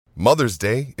Mother's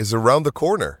Day is around the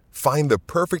corner. Find the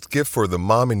perfect gift for the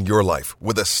mom in your life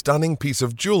with a stunning piece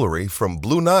of jewelry from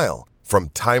Blue Nile. From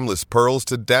timeless pearls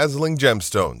to dazzling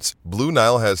gemstones, Blue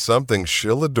Nile has something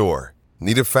she'll adore.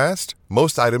 Need it fast?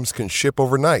 Most items can ship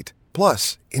overnight.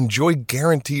 Plus, enjoy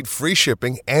guaranteed free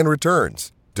shipping and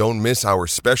returns. Don't miss our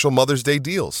special Mother's Day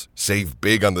deals. Save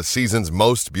big on the season's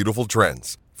most beautiful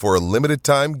trends. For a limited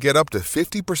time, get up to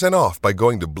 50% off by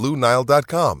going to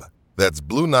BlueNile.com. That's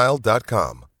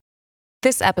BlueNile.com.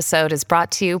 This episode is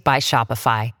brought to you by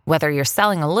Shopify. Whether you're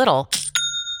selling a little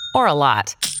or a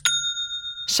lot,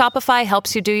 Shopify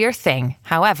helps you do your thing,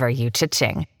 however you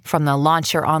cha-ching. From the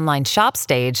launch your online shop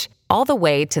stage, all the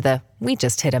way to the we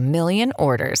just hit 1 million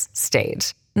orders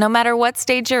stage. No matter what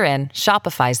stage you're in,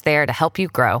 Shopify's there to help you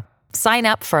grow. Sign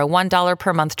up for a $1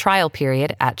 per month trial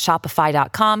period at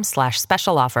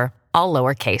shopify.com/special offer, all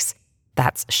lowercase.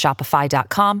 That's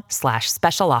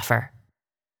shopify.com/special offer.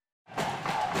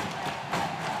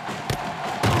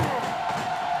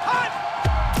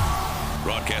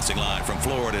 Broadcasting live from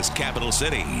Florida's capital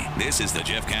city, this is the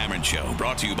Jeff Cameron Show,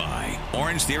 brought to you by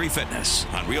Orange Theory Fitness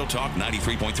on Real Talk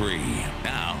 93.3.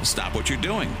 Now, stop what you're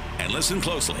doing and listen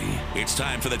closely. It's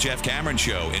time for the Jeff Cameron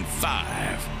Show in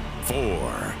 5,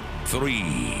 4,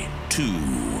 3, 2,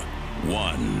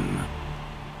 1.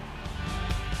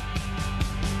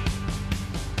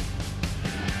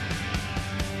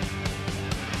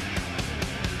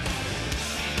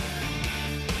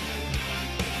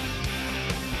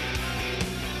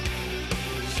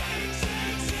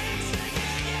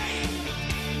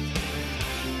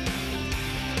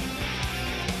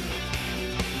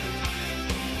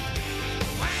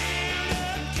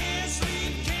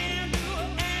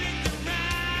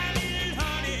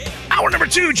 Hour number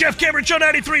 2, Jeff Cameron Show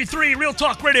 93.3, Real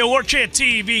Talk Radio, War Chant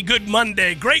TV. Good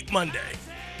Monday, great Monday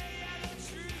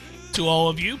to all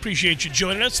of you. Appreciate you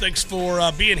joining us. Thanks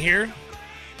for being here.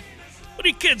 What are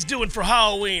you kids doing for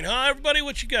Halloween, huh? Everybody,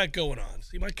 what you got going on?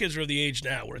 See, my kids are of the age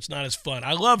now where it's not as fun.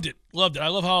 I loved it. I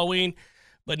love Halloween,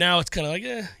 but now it's kind of like,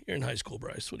 you're in high school,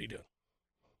 Bryce. What are you doing?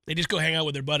 They just go hang out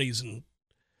with their buddies, and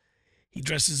he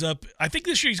dresses up. I think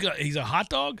this year he's a hot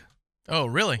dog. Oh,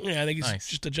 really? Yeah, I think he's nice.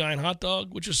 Just a giant hot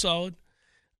dog, which is solid.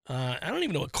 I don't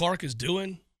even know what Clark is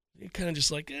doing. You're kind of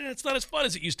just like, it's not as fun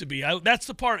as it used to be. That's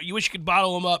the part you wish you could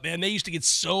bottle them up, man. They used to get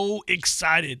so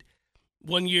excited.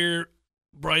 One year,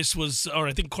 Bryce was, or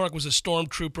I think Clark was a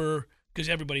stormtrooper, because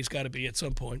everybody's got to be at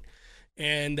some point.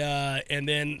 And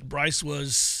then Bryce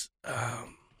was, I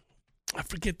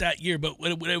forget that year, but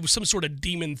it was some sort of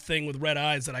demon thing with red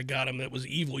eyes that I got him that was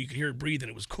evil. You could hear it breathing.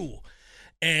 It was cool.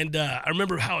 And I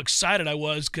remember how excited I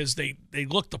was because they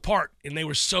looked the part and they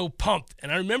were so pumped.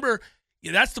 And I remember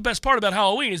that's the best part about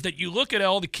Halloween is that you look at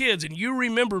all the kids and you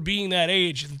remember being that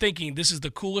age and thinking this is the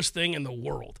coolest thing in the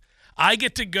world. I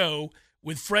get to go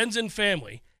with friends and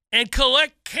family and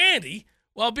collect candy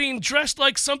while being dressed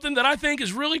like something that I think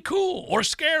is really cool or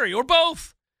scary or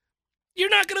both.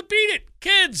 You're not going to beat it.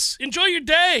 Kids, enjoy your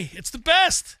day. It's the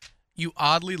best. You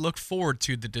oddly look forward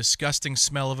to the disgusting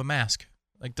smell of a mask.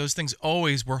 Like, those things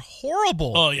always were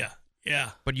horrible. Oh, yeah.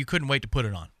 Yeah. But you couldn't wait to put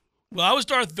it on. Well, I was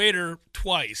Darth Vader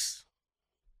twice.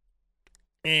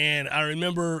 And I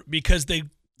remember because the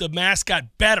mask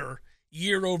got better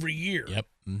year over year. Yep.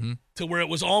 Mm-hmm. To where it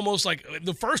was almost like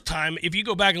the first time, if you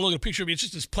go back and look at a picture of it, it's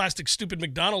just this plastic, stupid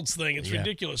McDonald's thing. It's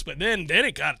ridiculous. But then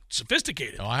it got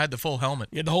sophisticated. Oh, I had the full helmet.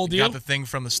 You had the whole deal? Got the thing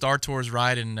from the Star Tours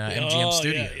ride in MGM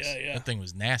Studios. Yeah. That thing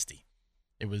was nasty.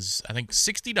 It was, I think,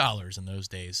 $60 in those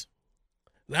days.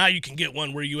 Now you can get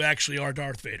one where you actually are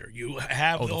Darth Vader. You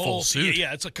have the whole full suit.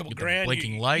 Yeah, it's a couple With grand.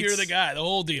 Blinking lights. You're the guy, the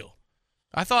whole deal.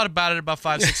 I thought about it about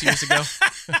 5-6 years ago.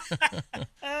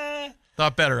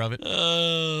 Thought better of it.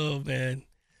 Oh, man.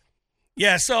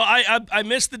 Yeah, so I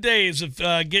miss the days of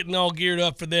getting all geared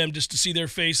up for them just to see their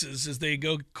faces as they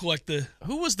go collect the...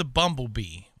 Who was the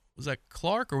bumblebee? Was that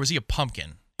Clark or was he a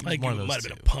pumpkin? I think he might have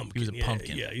been a pumpkin. He was a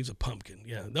pumpkin. Yeah, he was a pumpkin.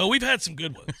 Yeah. No, we've had some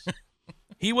good ones.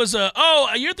 He was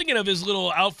you're thinking of his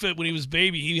little outfit when he was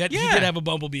baby. He did have a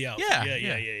bumblebee outfit. Yeah.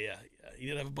 He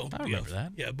did have a bumblebee I remember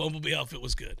outfit. that. Yeah, bumblebee outfit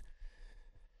was good.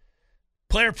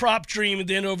 Player prop Dream, and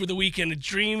then over the weekend, the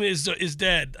Dream is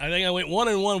dead. I think I went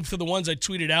 1-1 for the ones I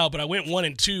tweeted out, but I went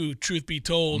 1-2, truth be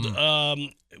told,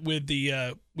 with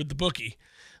the bookie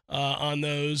on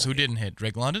those. Who didn't hit?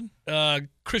 Drake London?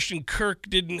 Christian Kirk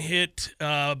didn't hit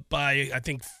by, I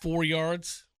think, 4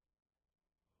 yards.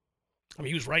 I mean,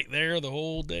 he was right there the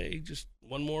whole day. Just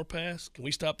one more pass. Can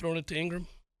we stop throwing it to Ingram?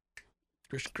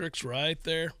 Christian Kirk's right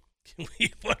there.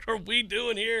 What are we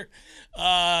doing here?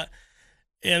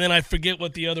 And then I forget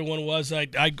what the other one was.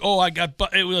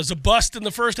 It was a bust in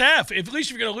the first half. At least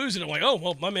if you're going to lose it, I'm like, oh,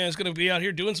 well, my man's going to be out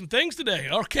here doing some things today.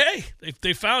 Okay.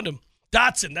 They found him.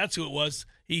 Dotson, that's who it was.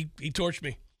 He torched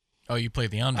me. Oh, you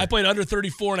played the under. I played under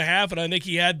 34.5, and I think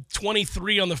he had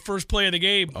 23 on the first play of the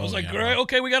game. I was like, yeah,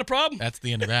 okay, we got a problem. That's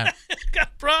the end of that. Got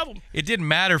a problem. It didn't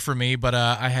matter for me, but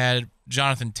I had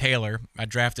Jonathan Taylor. I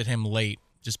drafted him late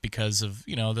just because of,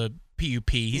 the PUP.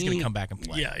 He's going to come back and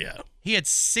play. Yeah. He had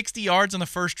 60 yards on the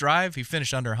first drive. He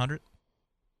finished under 100.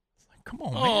 Come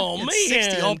on, man. Oh, man.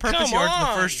 60 all-purpose yards on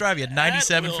the first drive. He had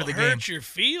 97 for the game. Hurt your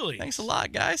feelings. Thanks a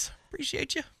lot, guys.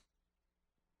 Appreciate you.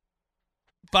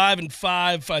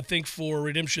 5-5, I think, for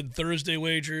Redemption Thursday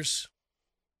wagers.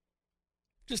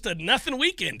 Just a nothing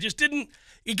weekend.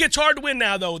 It gets hard to win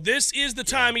now, though. This is the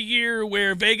time of year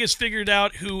where Vegas figured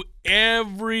out who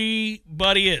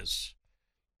everybody is.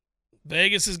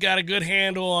 Vegas has got a good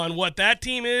handle on what that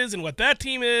team is and what that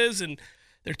team is, and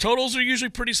their totals are usually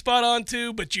pretty spot on,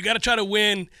 too, but you got to try to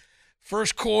win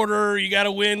first quarter. You got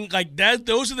to win. Like that.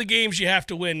 Those are the games you have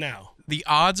to win now. The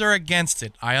odds are against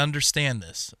it. I understand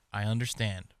this. I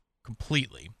understand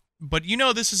completely. But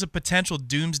this is a potential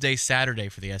doomsday Saturday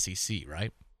for the SEC,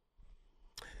 right?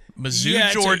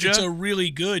 Mizzou, Georgia. It's a really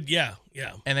good, yeah.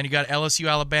 And then you got LSU,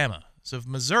 Alabama. So if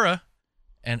Missouri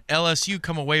and LSU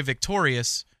come away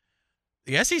victorious,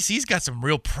 the SEC's got some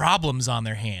real problems on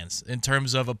their hands in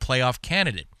terms of a playoff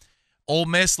candidate. Ole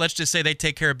Miss, let's just say they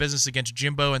take care of business against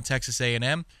Jimbo and Texas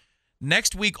A&M.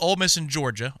 Next week, Ole Miss and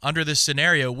Georgia, under this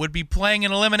scenario, would be playing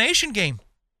an elimination game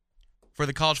for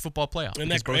the college football playoff. Isn't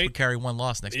because that great? Both would carry one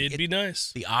loss next week. It'd be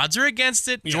nice. The odds are against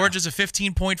it. Yeah. Georgia's a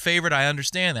 15-point favorite. I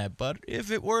understand that. But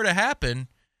if it were to happen,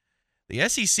 the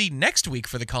SEC next week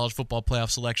for the college football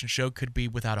playoff selection show could be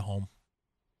without a home.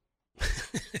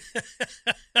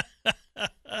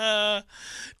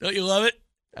 Don't you love it?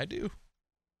 I do.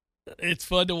 It's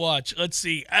fun to watch. Let's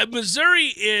see.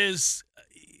 Missouri is...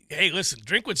 Hey, listen,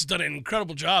 Drinkwitz's done an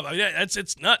incredible job. I mean,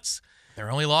 it's nuts.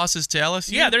 Their only losses to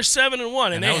LSU. Yeah, they're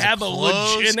 7-1, and they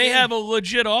have a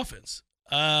legit offense.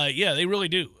 They really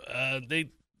do. And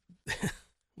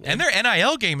their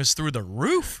NIL game is through the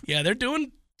roof. Yeah, they're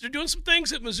doing some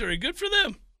things at Missouri. Good for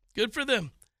them. Good for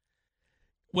them.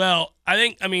 Well, I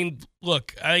think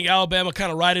Alabama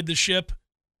kind of righted the ship.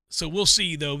 So we'll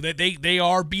see though that they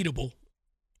are beatable.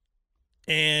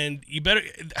 And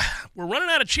we're running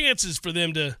out of chances for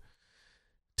them to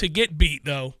get beat,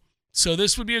 though. So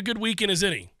this would be a good weekend as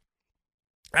any.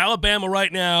 Alabama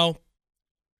right now,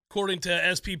 according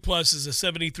to SP Plus, is a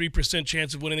 73%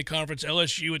 chance of winning the conference.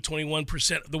 LSU at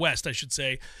 21%, the West, I should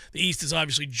say. The East is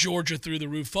obviously Georgia through the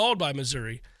roof, followed by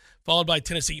Missouri, followed by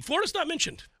Tennessee. Florida's not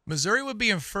mentioned. Missouri would be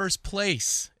in first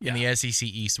place in the SEC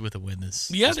East with a win this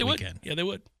weekend. Would. Yeah, they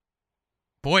would.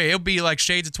 Boy, it would be like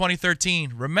shades of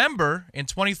 2013. Remember, in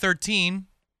 2013,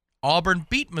 Auburn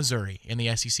beat Missouri in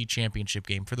the SEC championship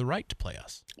game for the right to play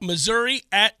us. Missouri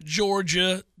at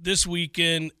Georgia this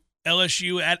weekend.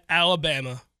 LSU at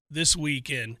Alabama this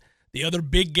weekend. The other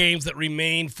big games that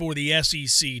remain for the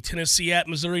SEC. Tennessee at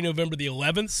Missouri November the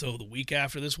 11th, so the week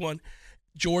after this one.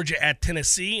 Georgia at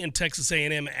Tennessee and Texas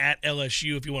A&M at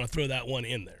LSU if you want to throw that one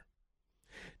in there.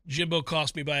 Jimbo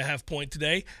cost me by a half point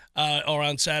today or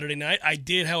on Saturday night. I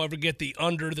did, however, get the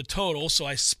under the total, so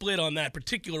I split on that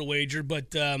particular wager.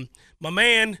 But my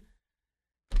man,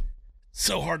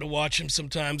 so hard to watch him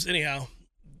sometimes. Anyhow,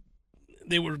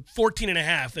 they were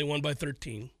 14.5. They won by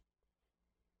 13.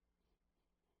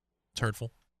 It's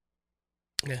hurtful.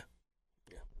 Yeah.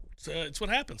 It's what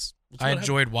happens. I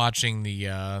enjoyed watching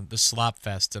the slop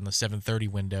fest in the 7:30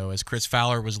 window as Chris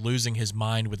Fowler was losing his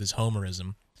mind with his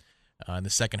homerism. In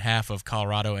the second half of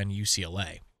Colorado and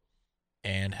UCLA,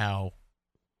 and how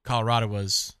Colorado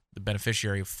was the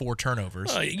beneficiary of 4 turnovers.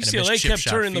 UCLA kept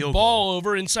turning the ball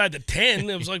over inside the 10.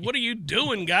 It was like, what are you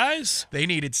doing, guys? They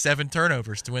needed 7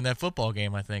 turnovers to win that football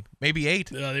game, I think. Maybe 8.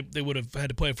 They would have had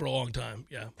to play for a long time,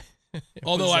 yeah.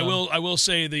 Although I will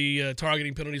say the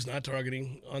targeting penalties, not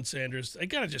targeting on Sanders, they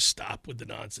got to just stop with the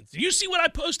nonsense. Did you see what I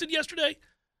posted yesterday?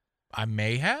 I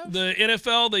may have. The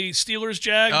NFL, the Steelers,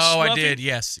 Jags. Oh, I did.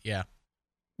 Yes. Yeah.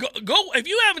 Go. If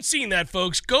you haven't seen that,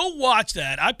 folks, go watch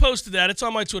that. I posted that. It's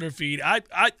on my Twitter feed.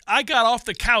 I got off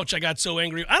the couch. I got so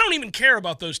angry. I don't even care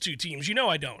about those two teams. You know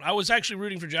I don't. I was actually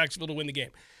rooting for Jacksonville to win the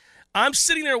game. I'm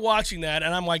sitting there watching that,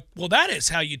 and I'm like, well, that is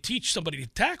how you teach somebody to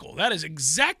tackle. That is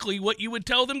exactly what you would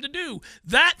tell them to do.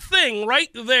 That thing right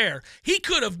there. He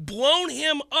could have blown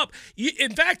him up.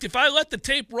 In fact, if I let the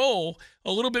tape roll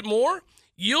a little bit more,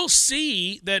 you'll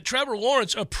see that Trevor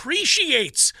Lawrence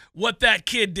appreciates what that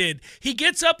kid did. He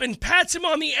gets up and pats him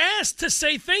on the ass to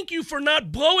say thank you for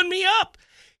not blowing me up.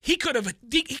 He could have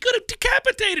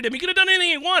decapitated him. He could have done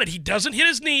anything he wanted. He doesn't hit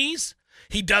his knees.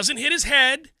 He doesn't hit his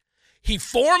head. He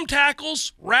form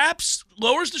tackles, wraps,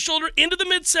 lowers the shoulder into the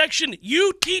midsection.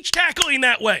 You teach tackling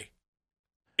that way.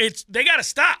 They got to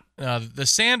stop. The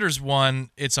Sanders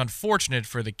one, it's unfortunate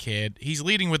for the kid. He's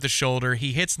leading with the shoulder.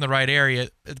 He hits in the right area.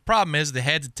 The problem is the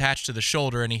head's attached to the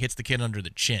shoulder, and he hits the kid under the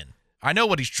chin. I know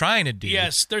what he's trying to do.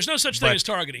 Yes, there's no such thing as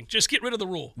targeting. Just get rid of the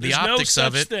rule. There's the optics no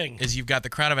of such it thing. is you've got the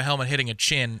crown of a helmet hitting a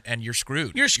chin, and you're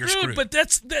screwed. You're screwed. But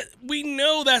we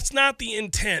know that's not the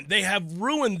intent. They have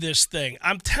ruined this thing.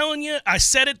 I'm telling you, I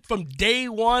said it from day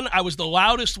one. I was the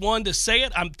loudest one to say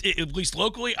it. At least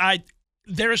locally.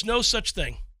 There is no such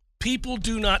thing. People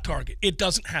do not target. It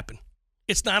doesn't happen.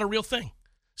 It's not a real thing.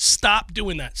 Stop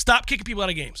doing that. Stop kicking people out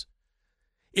of games.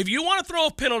 If you want to throw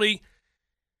a penalty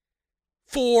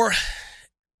for...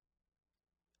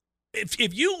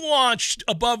 If you launched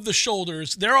above the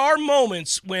shoulders, there are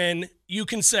moments when you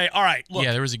can say, all right, look,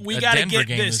 there was we a got to Denver get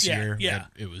game this. this year.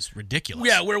 It was ridiculous.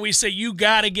 Yeah, where we say you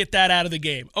got to get that out of the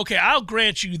game. Okay, I'll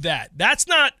grant you that.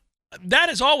 That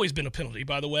has always been a penalty,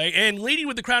 by the way, and leading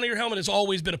with the crown of your helmet has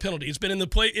always been a penalty. It's been in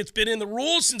the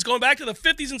rules since going back to the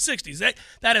 50s and 60s.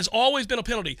 That has always been a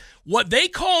penalty. What they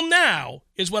call now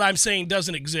is what I'm saying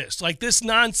doesn't exist. Like this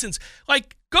nonsense.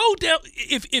 Like go down.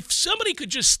 If somebody could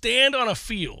just stand on a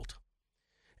field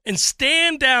and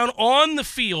stand down on the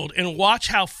field and watch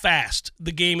how fast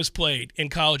the game is played in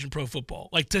college and pro football.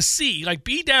 Like to see, like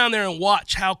be down there and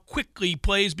watch how quickly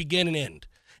plays begin and end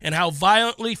and how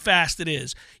violently fast it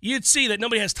is. You'd see that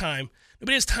nobody has time.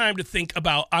 Nobody has time to think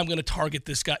about, I'm going to target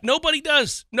this guy. Nobody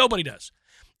does. Nobody does.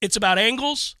 It's about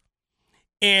angles.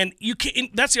 And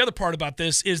that's the other part about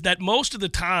this is that most of the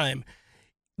time,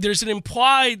 there's an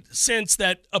implied sense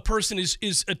that a person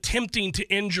is attempting to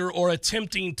injure or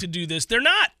attempting to do this. They're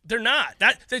not.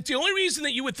 That's the only reason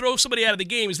that you would throw somebody out of the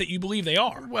game is that you believe they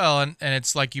are. Well, and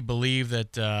it's like you believe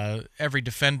that every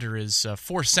defender is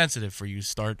force sensitive for you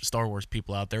Star Wars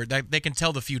people out there. They can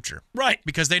tell the future. Right.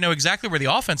 Because they know exactly where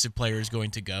the offensive player is going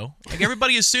to go. Like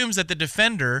everybody assumes that the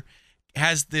defender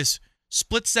has this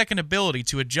split-second ability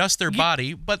to adjust their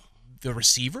body, but the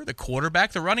receiver, the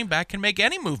quarterback, the running back can make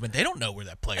any movement. They don't know where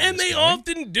that player is going. And they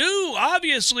often do.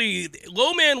 Obviously,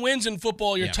 low man wins in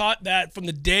football. You're taught that from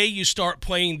the day you start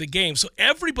playing the game. So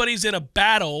everybody's in a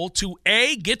battle to,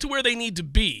 A, get to where they need to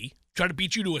be, try to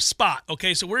beat you to a spot.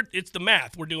 Okay, so it's the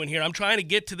math we're doing here. I'm trying to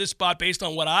get to this spot based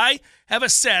on what I have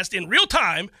assessed in real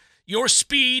time, your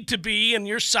speed to be and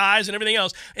your size and everything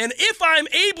else. And if I'm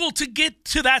able to get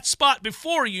to that spot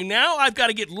before you, now I've got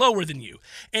to get lower than you.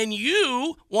 And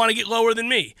you want to get lower than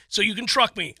me so you can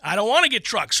truck me. I don't want to get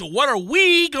trucked. So what are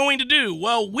we going to do?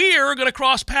 Well, we're going to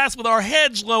cross paths with our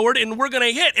heads lowered and we're going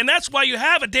to hit. And that's why you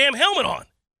have a damn helmet on.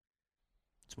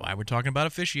 That's why we're talking about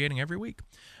officiating every week.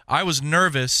 I was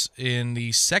nervous in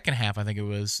the second half, I think it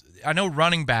was. I know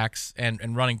running backs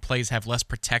and running plays have less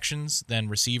protections than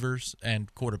receivers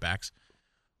and quarterbacks,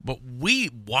 but we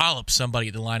walloped somebody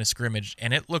at the line of scrimmage,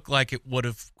 and it looked like it would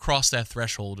have crossed that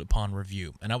threshold upon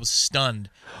review. And I was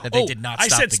stunned that they did not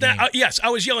stop the game. Yes, I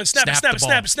was yelling, snap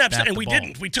it, and we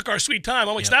didn't. We took our sweet time.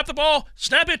 I'm like, snap the ball,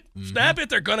 snap it, snap it.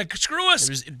 They're going to screw us.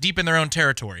 It was deep in their own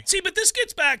territory. See, but this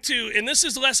gets back to, and this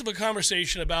is less of a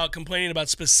conversation about complaining about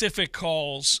specific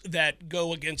calls that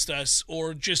go against us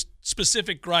or just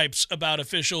specific gripes about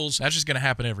officials. That's just going to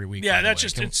happen every week. Yeah, that's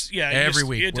every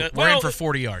week. We're in for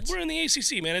 40 yards. We're in the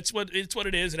ACC, man. It's what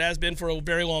it is. It has been for a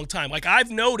very long time. Like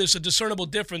I've noticed a discernible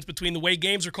difference between the way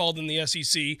games are called in the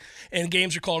SEC and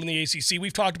games are called in the ACC.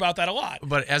 We've talked about that a lot.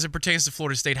 But as it pertains to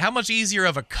Florida State, how much easier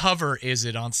of a cover is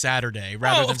it on Saturday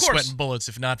rather than sweating bullets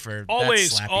if not for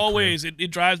always that slappy crew? It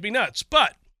drives me nuts.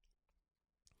 But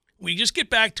we just get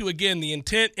back to, again, the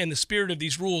intent and the spirit of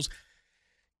these rules.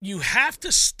 You have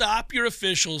to stop your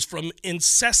officials from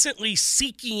incessantly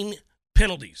seeking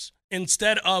penalties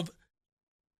instead of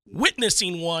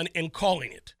witnessing one and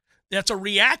calling it. That's a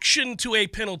reaction to a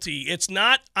penalty. It's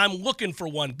not, I'm looking for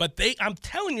one, but I'm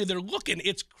telling you, they're looking.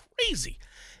 It's crazy.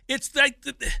 It's like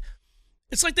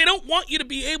they don't want you to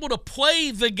be able to play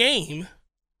the game.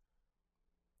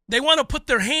 They want to put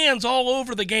their hands all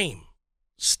over the game.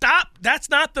 Stop. That's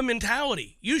not the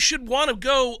mentality. You should want to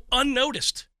go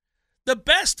unnoticed. The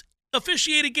best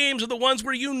officiated games are the ones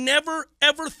where you never,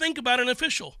 ever think about an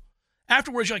official.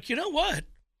 Afterwards, you're like, you know what?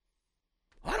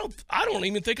 I don't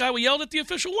even think I yelled at the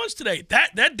official once today.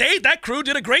 That day, that crew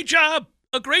did a great job.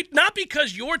 Not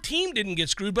because your team didn't get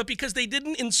screwed, but because they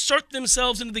didn't insert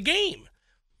themselves into the game.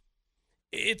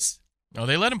 No,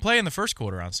 they let him play in the first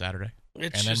quarter on Saturday.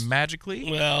 Then magically,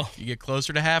 you get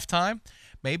closer to halftime.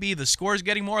 Maybe the score is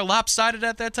getting more lopsided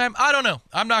at that time. I don't know.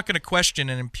 I'm not going to question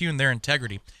and impugn their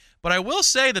integrity. But I will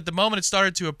say that the moment it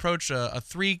started to approach a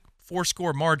 3-4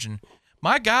 score margin,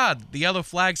 my God, the yellow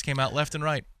flags came out left and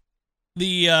right.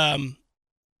 The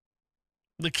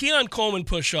Keon Coleman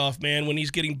push-off, man, when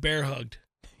he's getting bear hugged.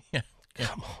 Yeah.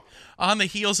 Come on the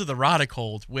heels of the Roddick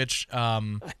hold, which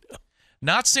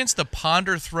not since the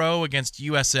Ponder throw against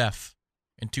USF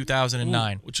in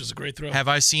 2009, which is a great throw, have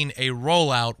I seen a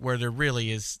rollout where there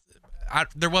really is.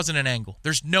 There wasn't an angle.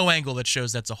 There's no angle that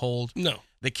shows that's a hold. No.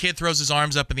 The kid throws his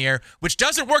arms up in the air, which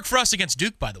doesn't work for us against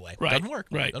Duke, by the way. Right. Doesn't work.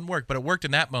 Right. Doesn't work, but it worked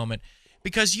in that moment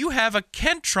because you have a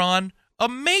Kentron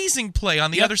amazing play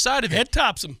on the other side of it. Head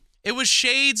tops him. It was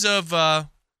shades of, I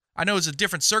know it's a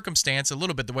different circumstance, a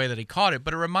little bit the way that he caught it,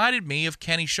 but it reminded me of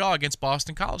Kenny Shaw against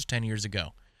Boston College 10 years ago.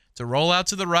 It's a rollout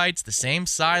to the right, it's the same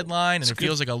sideline, and it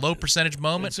feels like a low percentage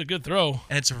moment. It's a good throw.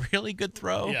 And it's a really good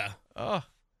throw. Yeah. Oh.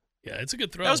 Yeah, it's a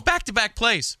good throw. That was back-to-back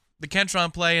plays. The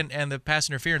Kentron play and the pass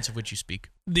interference of which you speak.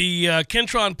 The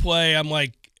Kentron play, I'm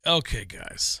like, okay,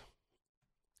 guys.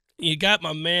 You got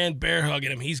my man bear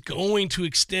hugging him. He's going to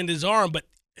extend his arm, but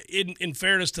in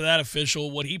fairness to that official,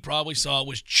 what he probably saw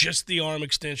was just the arm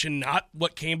extension, not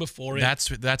what came before it.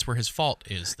 That's where his fault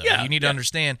is, though. Yeah, you need to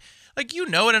understand. Like, you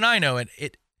know it and I know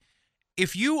it.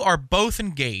 If you are both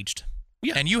engaged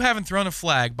and you haven't thrown a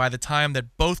flag by the time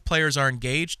that both players are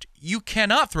engaged, you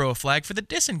cannot throw a flag for the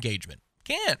disengagement.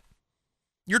 Can't.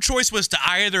 Your choice was to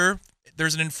either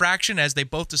there's an infraction as they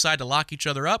both decide to lock each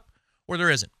other up, or there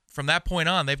isn't. From that point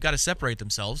on, they've got to separate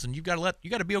themselves, and you got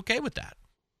to be okay with that.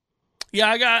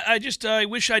 Yeah, I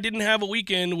wish I didn't have a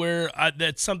weekend where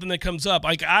that's something that comes up.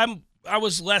 Like I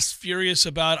was less furious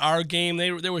about our game.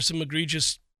 There were some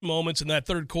egregious moments in that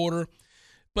third quarter,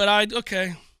 but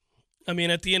okay. I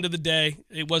mean, at the end of the day,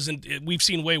 it wasn't. We've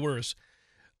seen way worse.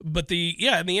 But in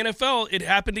the NFL, it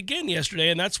happened again yesterday,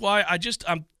 and that's why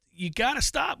you got to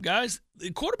stop, guys.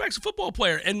 The quarterback's a football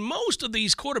player, and most of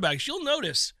these quarterbacks, you'll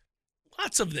notice,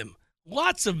 lots of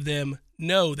them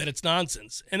know that it's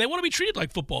nonsense, and they want to be treated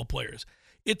like football players.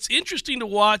 It's interesting to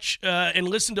watch and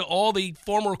listen to all the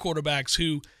former quarterbacks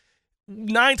who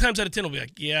 9 times out of 10 will be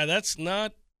like, yeah, that's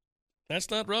not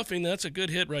roughing. That's a good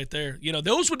hit right there. You know,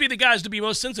 those would be the guys to be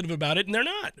most sensitive about it, and they're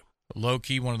not.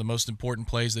 Low-key, one of the most important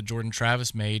plays that Jordan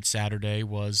Travis made Saturday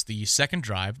was the second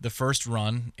drive, the first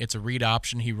run. It's a read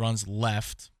option. He runs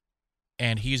left,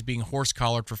 and he's being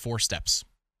horse-collared for 4 steps.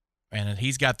 And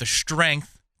he's got the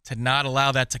strength to not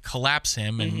allow that to collapse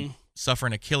him and suffer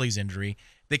an Achilles injury.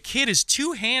 The kid is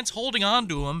 2 hands holding on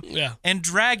to him and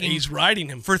dragging. He's riding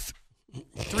him for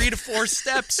 3 to 4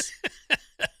 steps.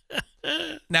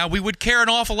 Now, we would care an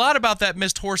awful lot about that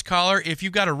missed horse collar if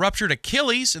you've got a ruptured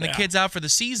Achilles and the kid's out for the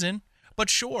season. But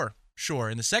sure.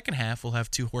 In the second half, we'll have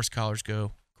 2 horse collars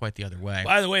go quite the other way.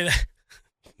 By the way,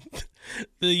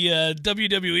 the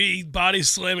WWE body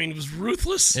slamming was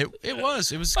ruthless. It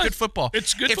was good football.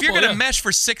 It's good. If you're going to mesh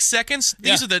for 6 seconds,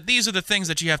 these are the things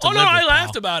that you have to live with. I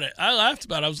laughed about it.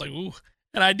 I was like, ooh.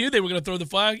 And I knew they were going to throw the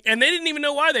flag, and they didn't even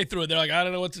know why they threw it. They're like, I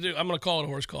don't know what to do. I'm going to call it a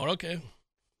horse collar. Okay.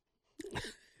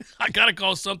 I got to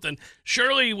call something.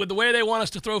 Surely, with the way they want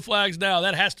us to throw flags now,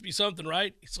 that has to be something,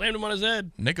 right? He slammed him on his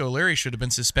head. Nick O'Leary should have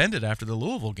been suspended after the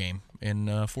Louisville game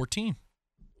in 14.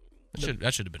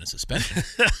 That should have been a suspension.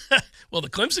 Well, the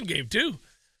Clemson game, too.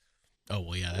 Oh,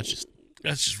 well, yeah, that's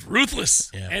just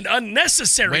ruthless and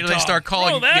unnecessary. Wait till they start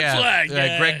calling flag.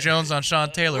 Greg Jones on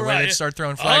Sean Taylor. Right. Wait till they start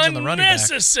throwing flags on the running back.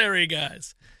 Unnecessary,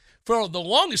 guys. For the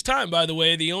longest time, by the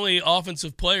way, the only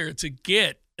offensive player to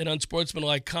get an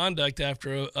unsportsmanlike conduct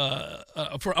after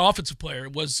for offensive player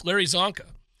was Larry Zonka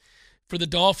for the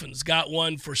Dolphins. Got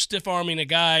one for stiff-arming a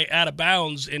guy out of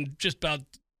bounds and just about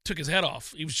took his head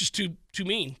off. He was just too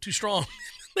mean, too strong.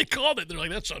 They called it. They're like,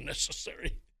 that's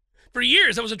unnecessary. For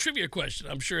years, that was a trivia question.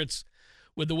 I'm sure it's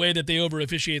with the way that they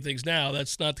over-officiate things now,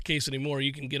 that's not the case anymore.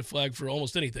 You can get a flag for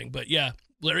almost anything. But, yeah,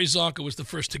 Larry Zonka was the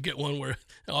first to get one where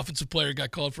an offensive player got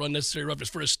called for unnecessary roughness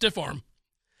for a stiff arm.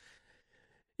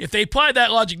 If they applied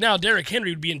that logic now, Derrick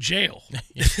Henry would be in jail.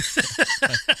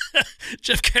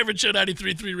 Jeff Cameron Show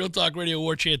 93.3 Real Talk Radio,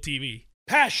 War Chant TV.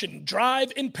 Passion,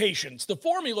 drive, and patience. The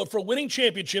formula for winning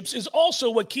championships is also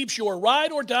what keeps your ride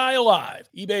or die alive.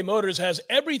 eBay Motors has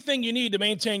everything you need to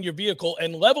maintain your vehicle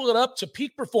and level it up to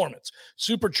peak performance.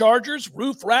 Superchargers,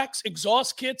 roof racks,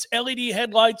 exhaust kits, LED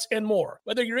headlights, and more.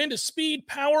 Whether you're into speed,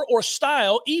 power, or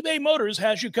style, eBay Motors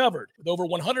has you covered. With over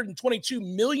 122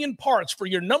 million parts for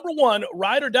your number one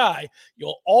ride or die,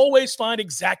 you'll always find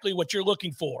exactly what you're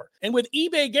looking for. And with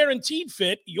eBay Guaranteed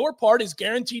Fit, your part is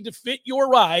guaranteed to fit your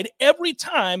ride every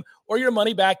time or your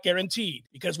money back guaranteed.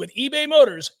 Because with eBay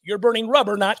Motors, you're burning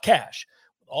rubber, not cash.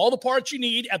 With All the parts you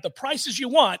need at the prices you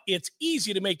want, it's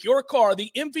easy to make your car the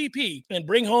MVP and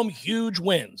bring home huge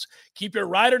wins. Keep your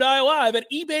ride or die alive at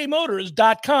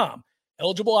ebaymotors.com.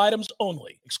 Eligible items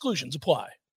only. Exclusions apply.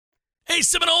 Hey,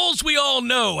 Seminoles, we all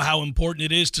know how important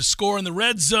it is to score in the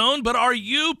red zone, but are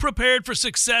you prepared for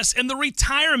success in the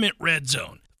retirement red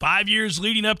zone? 5 years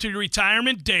leading up to your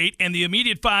retirement date and the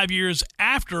immediate 5 years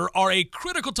after are a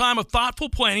critical time of thoughtful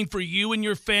planning for you and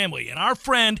your family. And our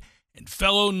friend and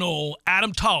fellow Knoll,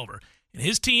 Adam Tolliver, and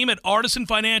his team at Artisan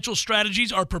Financial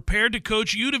Strategies are prepared to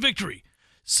coach you to victory.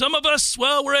 Some of us,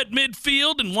 well, we're at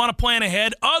midfield and want to plan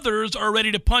ahead. Others are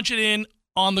ready to punch it in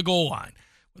on the goal line.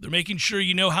 Whether making sure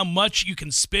you know how much you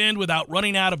can spend without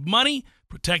running out of money,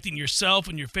 protecting yourself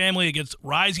and your family against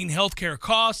rising healthcare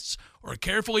costs, or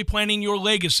carefully planning your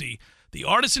legacy, the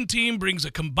Artisan team brings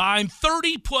a combined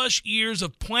 30-plus years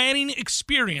of planning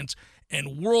experience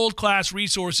and world-class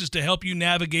resources to help you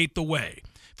navigate the way.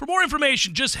 For more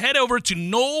information, just head over to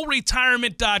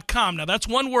knollretirement.com. Now, that's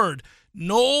one word,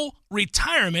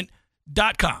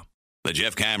 knollretirement.com. The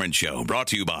Jeff Cameron Show, brought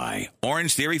to you by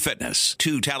Orange Theory Fitness.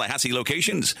 2 Tallahassee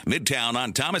locations, Midtown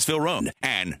on Thomasville Road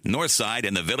and Northside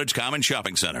in the Village Common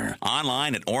Shopping Center.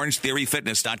 Online at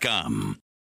orangetheoryfitness.com.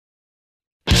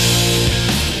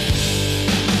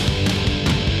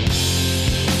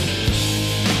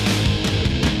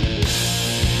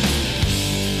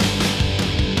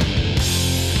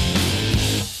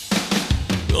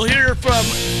 We'll hear from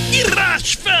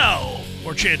Irashfel,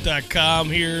 Warchant.com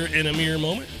here in a mere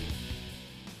moment.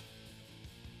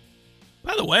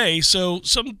 By the way, so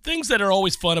some things that are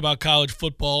always fun about college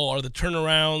football are the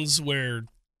turnarounds where,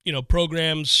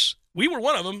 programs, we were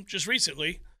one of them just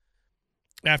recently,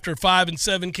 after a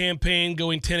 5-7 campaign,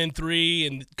 going 10-3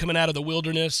 and coming out of the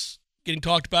wilderness, getting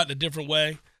talked about in a different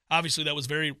way. Obviously, that was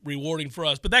very rewarding for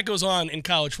us. But that goes on in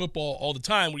college football all the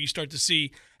time, where you start to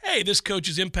see, hey, this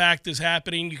coach's impact is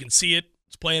happening. You can see it.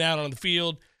 It's playing out on the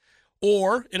field.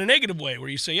 Or in a negative way, where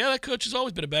you say, yeah, that coach has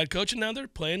always been a bad coach, and now they're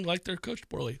playing like they're coached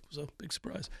poorly. It was a big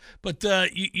surprise. But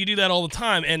you do that all the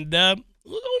time. And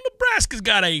Nebraska's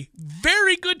got a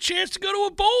very good chance to go to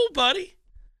a bowl, buddy.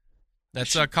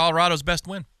 That's Colorado's best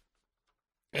win.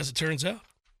 As it turns out.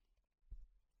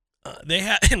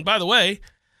 And by the way,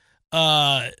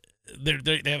 they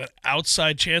have an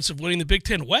outside chance of winning the Big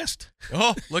Ten West.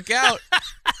 Oh, look out.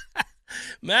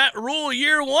 Matt Rule,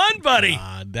 year 1, buddy.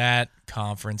 That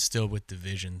conference still with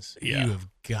divisions. Yeah. You have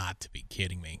got to be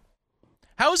kidding me.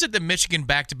 How is it that Michigan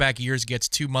back-to-back years gets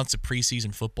 2 months of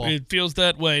preseason football? It feels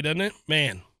that way, doesn't it?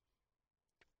 Man.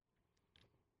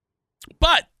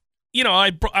 But,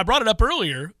 I brought it up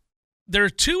earlier. There are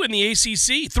 2 in the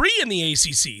ACC, 3 in the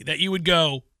ACC that you would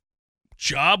go,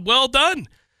 job well done.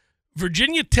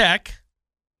 Virginia Tech,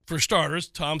 for starters,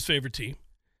 Tom's favorite team,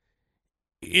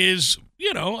 is,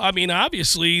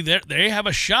 obviously they have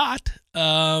a shot.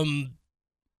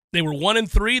 They were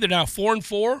 1-3. They're now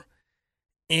 4-4,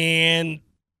 and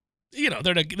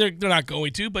they're not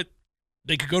going to, but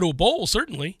they could go to a bowl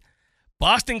certainly.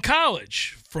 Boston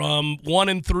College from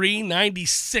 1-3,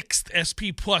 96th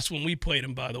SP plus when we played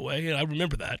them, by the way, and I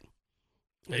remember that.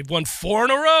 They've won 4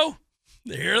 in a row.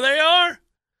 Here they are.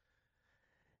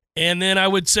 And then I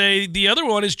would say the other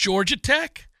one is Georgia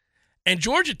Tech, and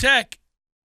Georgia Tech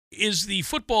is the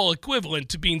football equivalent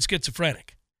to being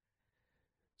schizophrenic.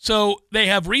 So they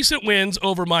have recent wins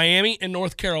over Miami and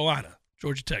North Carolina.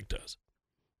 Georgia Tech does.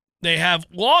 They have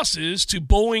losses to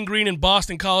Bowling Green and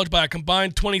Boston College by a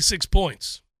combined 26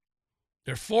 points.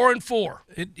 They're 4-4.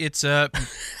 It's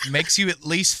makes you at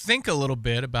least think a little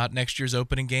bit about next year's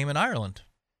opening game in Ireland.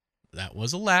 That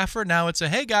was a laugher. Now it's a,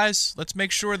 hey, guys, let's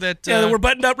make sure that we're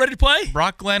buttoned up, ready to play.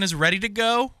 Brock Glenn is ready to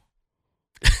go.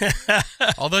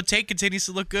 Although Tate continues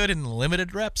to look good in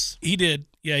limited reps. He did.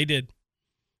 Yeah, he did.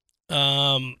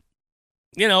 By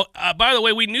the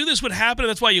way, we knew this would happen.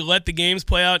 That's why you let the games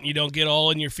play out and you don't get all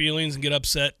in your feelings and get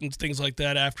upset and things like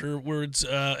that afterwards,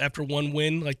 after one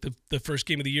win, like the first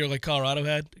game of the year like Colorado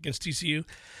had against TCU.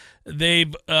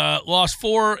 They've lost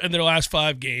 4 in their last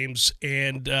 5 games,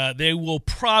 and they will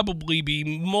probably be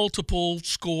multiple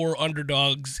score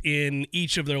underdogs in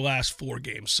each of their last 4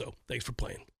 games. So thanks for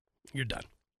playing. You're done.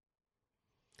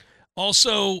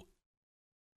 Also,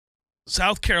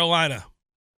 South Carolina.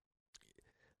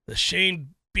 The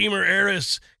Shane Beamer era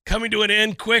is coming to an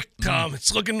end quick, Tom.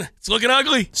 It's looking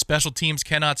ugly. Special teams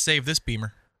cannot save this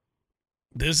Beamer.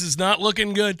 This is not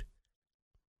looking good.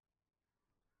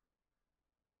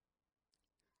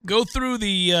 Go through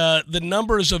the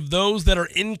numbers of those that are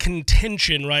in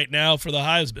contention right now for the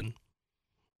Heisman.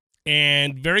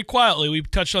 And very quietly, we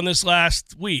touched on this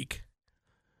last week.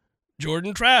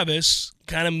 Jordan Travis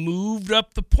kind of moved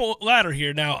up the ladder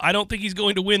here. Now, I don't think he's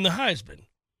going to win the Heisman,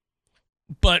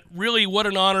 but really what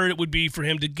an honor it would be for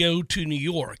him to go to New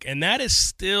York, and that is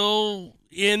still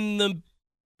in the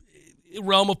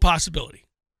realm of possibility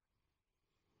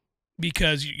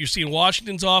because you're seeing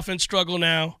Washington's offense struggle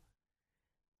now,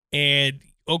 and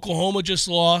Oklahoma just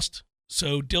lost.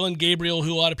 So Dylan Gabriel,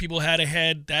 who a lot of people had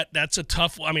ahead, that's a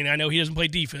tough – I mean, I know he doesn't play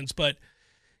defense, but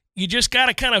you just got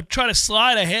to kind of try to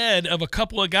slide ahead of a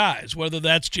couple of guys, whether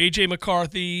that's J.J.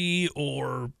 McCarthy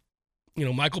or,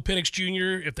 Michael Penix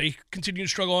Jr., if they continue to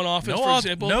struggle on offense, for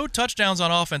example. No touchdowns on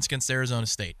offense against Arizona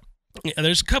State. Yeah,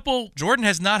 there's a couple – Jordan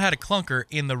has not had a clunker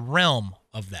in the realm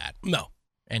of that. No.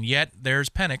 And yet there's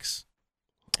Penix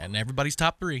and everybody's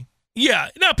top three. Yeah.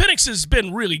 Now, Penix has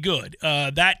been really good.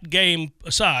 That game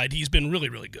aside, he's been really,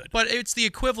 really good. But it's the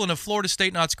equivalent of Florida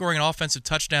State not scoring an offensive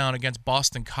touchdown against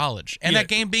Boston College. And that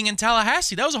game being in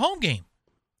Tallahassee. That was a home game.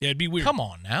 Yeah, it'd be weird. Come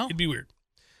on now. It'd be weird.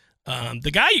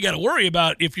 The guy you got to worry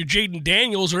about if you're Jaden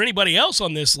Daniels or anybody else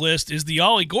on this list is the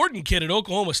Ollie Gordon kid at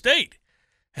Oklahoma State.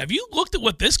 Have you looked at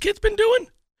what this kid's been doing?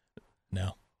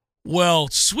 No. Well,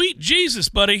 sweet Jesus,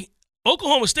 buddy.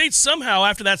 Oklahoma State somehow,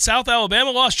 after that South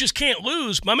Alabama loss, just can't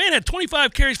lose. My man had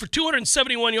 25 carries for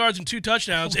 271 yards and 2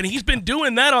 touchdowns, and he's been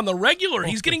doing that on the regular.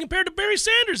 He's getting compared to Barry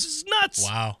Sanders. This is nuts.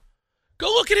 Wow. Go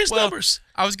look at his numbers.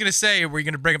 I was going to say, we're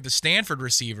going to bring up the Stanford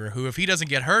receiver, who, if he doesn't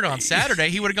get hurt on Saturday,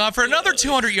 he would have gone for another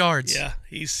 200 yards. Yeah,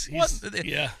 he's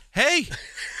yeah. Hey,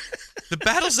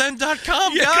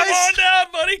 thebattlesend.com, yeah, guys. Come on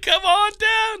down, buddy. Come on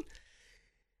down.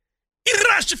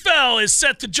 Ira Schoffel is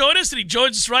set to join us, and he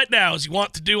joins us right now, as you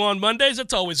want to do on Mondays.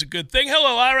 That's always a good thing.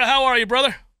 Hello, Ira. How are you,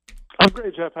 brother? I'm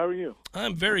great, Jeff. How are you?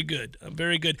 I'm very good.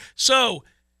 So,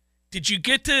 did you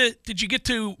get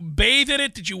to bathe in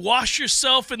it? Did you wash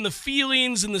yourself in the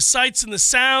feelings and the sights and the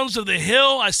sounds of the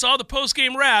Hill? I saw the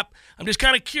post-game wrap. I'm just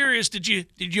kind of curious. Did you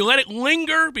let it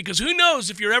linger? Because who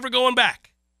knows if you're ever going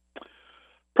back?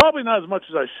 Probably not as much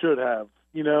as I should have.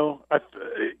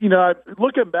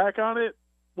 Looking back on it,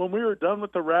 when we were done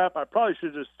with the wrap, I probably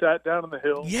should have just sat down on the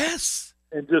Hill. Yes.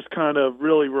 And just kind of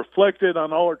really reflected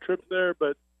on all our trips there.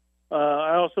 But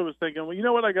I also was thinking, well, you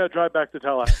know what? I got to drive back to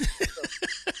Tallahassee. So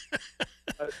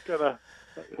I kind of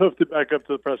hoofed it back up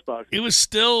to the press box. It was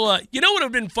still, what would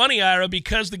have been funny, Ira,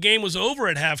 because the game was over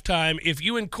at halftime, if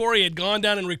you and Corey had gone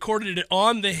down and recorded it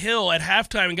on the Hill at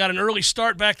halftime and got an early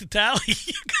start back to Tally,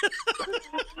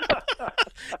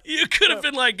 you could have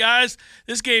been like, guys,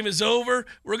 this game is over.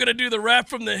 We're going to do the wrap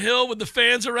from the Hill with the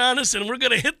fans around us, and we're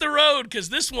going to hit the road because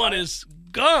this one is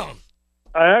gone.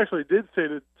 I actually did say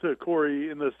to Corey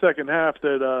in the second half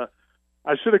that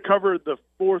I should have covered the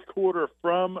fourth quarter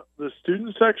from the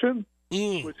student section,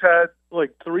 which had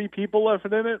like 3 people left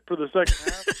in it for the second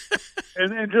half,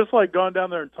 and just like gone down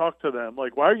there and talked to them.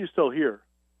 Like, why are you still here?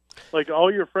 Like,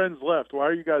 all your friends left. Why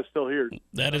are you guys still here?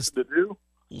 That is to do.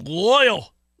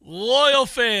 Loyal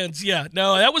fans. Yeah.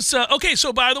 No, that was okay.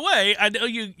 So, by the way, I know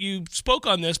you spoke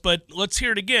on this, but let's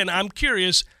hear it again. I'm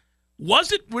curious.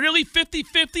 Was it really 50-50?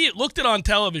 It looked it on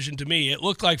television to me. It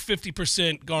looked like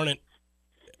 50% Garnet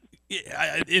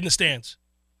in the stands.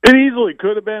 It easily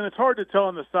could have been. It's hard to tell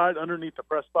on the side underneath the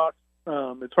press box.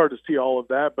 It's hard to see all of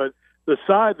that. But the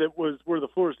side that was where the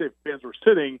Florida State fans were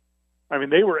sitting, I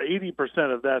mean, they were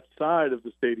 80% of that side of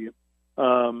the stadium.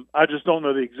 I just don't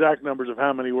know the exact numbers of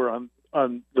how many were on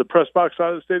the press box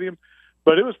side of the stadium,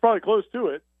 but it was probably close to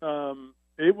it.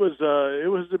 It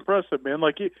was impressive, man.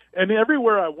 Like, and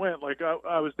everywhere I went, like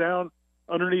I was down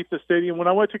underneath the stadium. When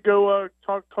I went to go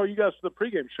call you guys for the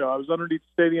pregame show, I was underneath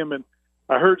the stadium, and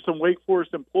I heard some Wake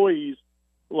Forest employees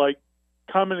like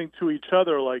commenting to each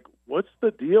other, like, "What's the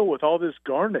deal with all this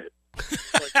Garnet?"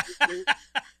 Like,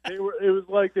 it was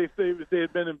like they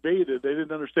had been invaded. They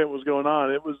didn't understand what was going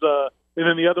on. It was, and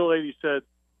then the other lady said,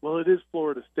 "Well, it is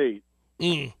Florida State."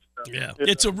 Yeah,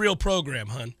 it's a real program,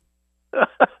 hon.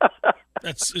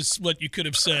 That's what you could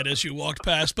have said as you walked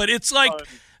past. But it's like,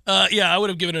 I would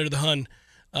have given it to the hun.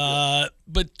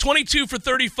 But 22 for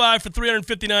 35 for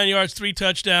 359 yards, 3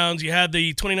 touchdowns. You had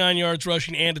the 29 yards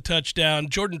rushing and a touchdown.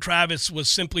 Jordan Travis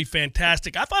was simply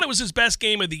fantastic. I thought it was his best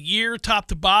game of the year, top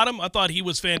to bottom. I thought he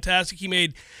was fantastic. He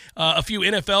made a few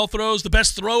NFL throws. The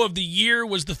best throw of the year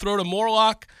was the throw to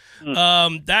Morlock.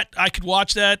 That I could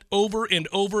watch that over and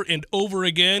over and over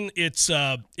again. It's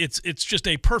just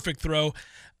a perfect throw.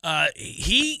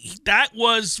 That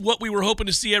was what we were hoping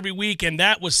to see every week, and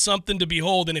that was something to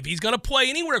behold. And if he's going to play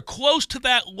anywhere close to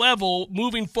that level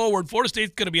moving forward, Florida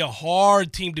State's going to be a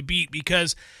hard team to beat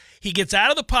because he gets out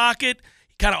of the pocket,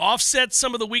 he kind of offsets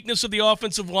some of the weakness of the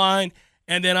offensive line,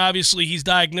 And then obviously he's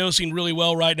diagnosing really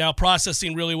well right now,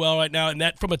 processing really well right now. And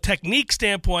that from a technique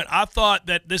standpoint, I thought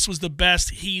that this was the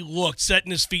best he looked,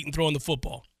 setting his feet and throwing the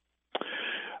football.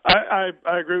 I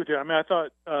agree with you. I mean, I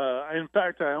thought, in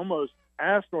fact, I almost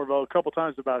asked Norvell a couple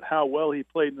times about how well he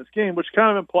played in this game, which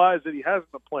kind of implies that he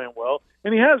hasn't been playing well,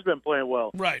 and he has been playing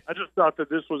well. Right. I just thought that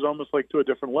this was almost like to a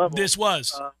different level. This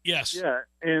was, yes. Yeah,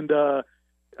 and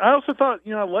I also thought,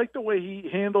 I liked the way he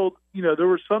handled, there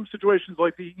were some situations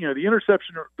like the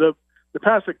interception, or the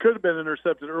pass that could have been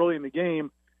intercepted early in the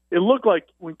game. It looked like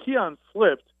when Keon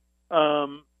slipped,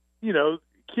 Keon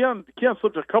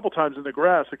slipped a couple times in the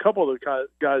grass. A couple of the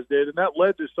guys did, and that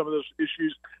led to some of those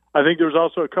issues. I think there was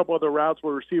also a couple other routes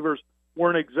where receivers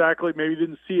weren't exactly, maybe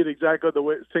didn't see it exactly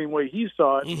the same way he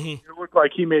saw it. Mm-hmm. It looked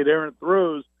like he made errant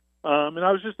throws, and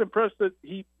I was just impressed that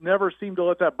he never seemed to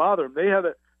let that bother him. They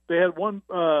had one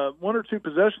or two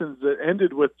possessions that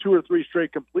ended with two or three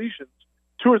straight incompletions,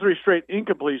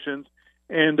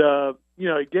 and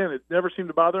again, it never seemed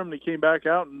to bother him. And he came back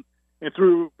out and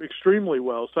threw extremely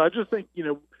well. So I just think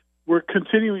we're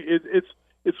continuing.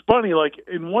 It's funny. Like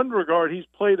in one regard, he's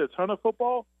played a ton of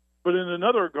football, but in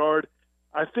another regard,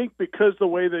 I think because the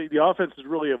way that the offense has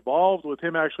really evolved with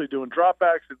him actually doing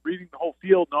dropbacks and reading the whole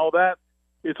field and all that,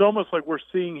 it's almost like we're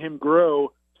seeing him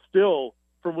grow still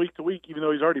from week to week, even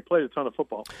though he's already played a ton of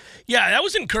football. Yeah, that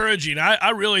was encouraging.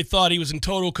 I really thought he was in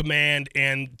total command,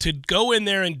 and to go in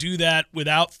there and do that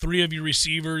without three of your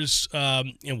receivers,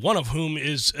 and one of whom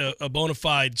is a bona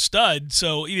fide stud,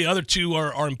 so the other two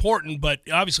are important, but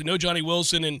obviously no Johnny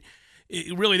Wilson, and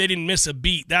really they didn't miss a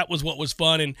beat. That was what was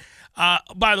fun. And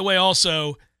by the way,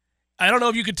 also, I don't know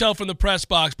if you could tell from the press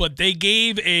box, but they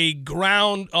gave a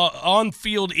ground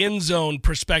on-field end zone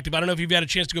perspective. I don't know if you've had a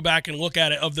chance to go back and look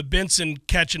at it, of the Benson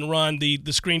catch and run, the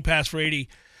screen pass for 80.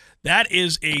 That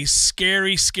is a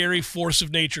scary, scary force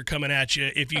of nature coming at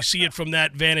you if you see it from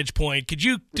that vantage point. Could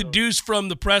you deduce from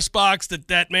the press box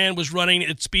that man was running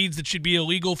at speeds that should be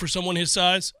illegal for someone his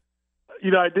size?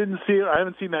 I didn't see it. I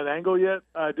haven't seen that angle yet.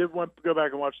 I did want to go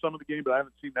back and watch some of the game, but I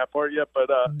haven't seen that part yet.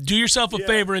 But do yourself a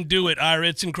favor and do it, Ira.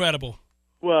 It's incredible.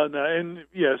 Well, no, and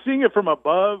seeing it from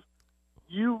above,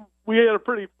 we had a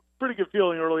pretty good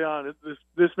feeling early on.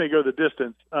 This may go the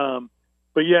distance.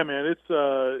 But yeah, man, it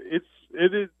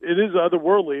is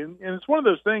otherworldly, and it's one of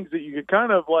those things that you can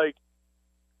kind of like,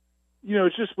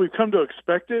 it's just we've come to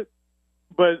expect it.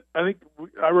 But I think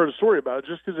I wrote a story about it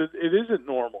just because it isn't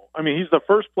normal. I mean, he's the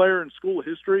first player in school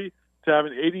history to have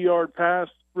an 80-yard pass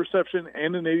reception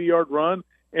and an 80-yard run,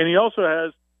 and he also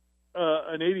has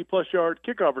an 80-plus yard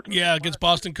kickoff return. Yeah, against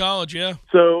Boston College, yeah.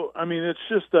 So, I mean, it's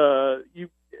just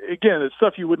it's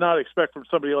stuff you would not expect from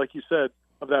somebody, like you said,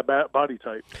 of that body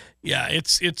type. Yeah,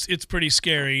 it's pretty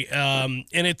scary, and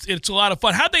it's a lot of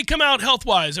fun. How'd they come out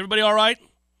health-wise? Everybody all right?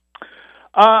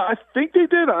 I think they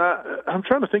did. I'm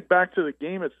trying to think back to the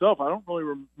game itself. I don't really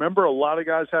remember a lot of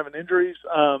guys having injuries.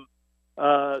 So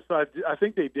I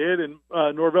think they did. And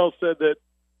Norvell said that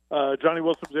Johnny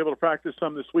Wilson was able to practice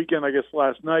some this weekend, I guess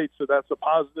last night. So that's a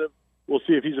positive. We'll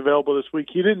see if he's available this week.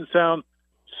 He didn't sound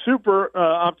super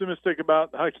optimistic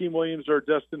about Hakeem Williams or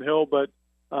Destin Hill, but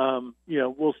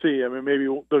we'll see. I mean, maybe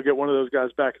they'll get one of those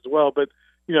guys back as well. But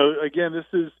again,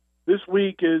 this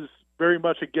week is very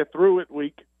much a get through it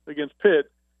week against Pitt,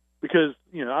 because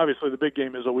obviously the big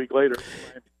game is a week later.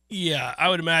 Yeah, I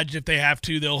would imagine if they have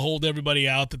to, they'll hold everybody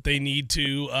out that they need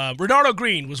to. Renardo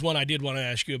Green was one I did want to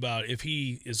ask you about, if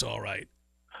he is all right.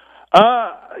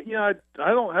 I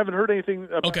haven't heard anything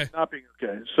about not being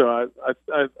okay. So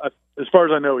I as far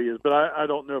as I know he is, but I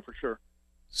don't know for sure.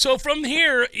 So from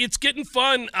here, it's getting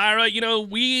fun, Ira.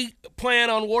 We plan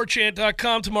on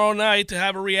warchant.com tomorrow night to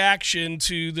have a reaction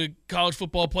to the College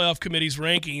Football Playoff Committee's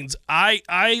rankings.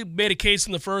 I made a case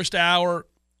in the first hour.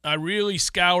 I really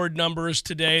scoured numbers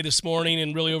this morning,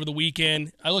 and really over the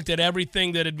weekend. I looked at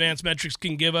everything that Advanced Metrics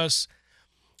can give us,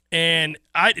 and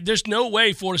there's no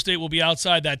way Florida State will be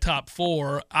outside that top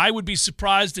 4. I would be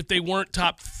surprised if they weren't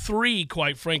top 3,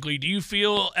 quite frankly. Do you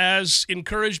feel as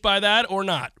encouraged by that or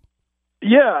not?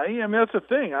 Yeah, I mean, that's the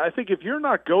thing. I think if you're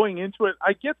not going into it,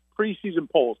 I get preseason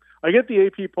polls. I get the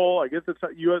AP poll. I get the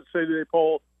USA Today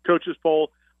poll, coaches poll.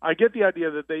 I get the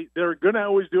idea that they're going to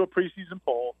always do a preseason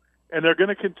poll, and they're going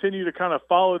to continue to kind of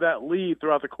follow that lead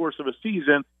throughout the course of a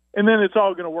season, and then it's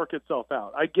all going to work itself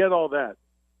out. I get all that.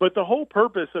 But the whole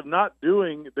purpose of not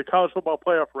doing the college football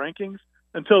playoff rankings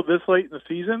until this late in the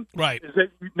season, right, is that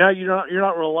now you're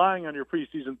not relying on your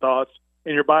preseason thoughts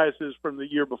and your biases from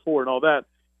the year before and all that.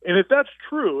 And if that's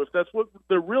true, if that's what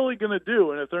they're really going to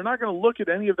do, and if they're not going to look at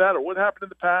any of that or what happened in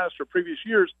the past or previous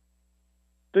years,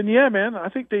 then yeah, man, I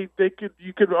think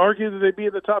you could argue that they'd be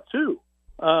in the top 2.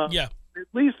 Yeah. at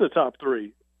least the top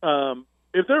three.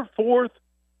 If they're fourth,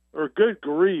 or good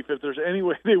grief, if there's any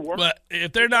way they weren't. But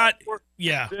if they're not,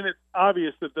 yeah, then it's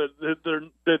obvious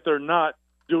that they're not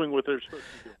doing what they're supposed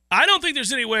to do. I don't think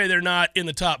there's any way they're not in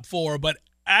the top four, but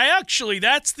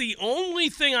that's the only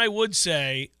thing I would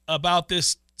say about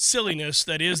this silliness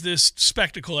that is this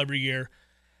spectacle every year.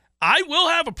 I will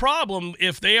have a problem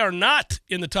if they are not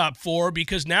in the top four,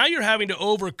 because now you're having to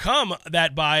overcome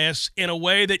that bias in a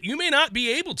way that you may not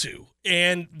be able to.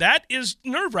 And that is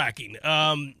nerve-wracking.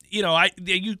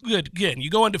 You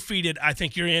go undefeated, I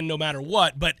think you're in no matter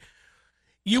what, but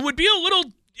you would be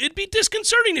it'd be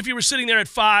disconcerting if you were sitting there at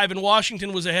 5 and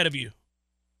Washington was ahead of you.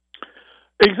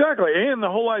 Exactly. And the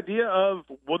whole idea of,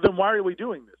 well, then why are we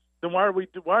doing this? Then why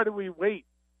do we wait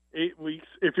 8 weeks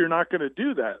if you're not going to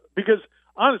do that? Because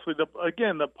honestly,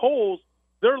 the polls,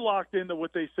 they're locked into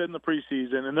what they said in the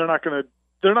preseason, and they're not going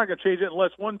to change it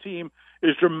unless one team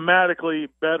is dramatically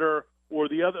better or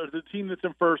the team that's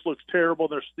in first looks terrible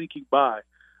and they're sneaking by.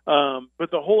 But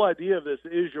the whole idea of this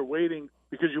is you're waiting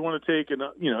because you want to take an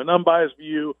unbiased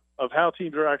view of how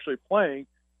teams are actually playing.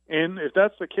 And if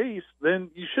that's the case, then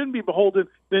you shouldn't be beholden.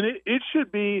 Then it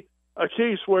should be a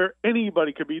case where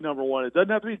anybody could be number one. It doesn't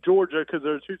have to be Georgia because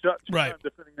they're two-time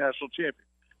defending national champions.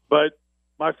 But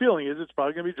my feeling is it's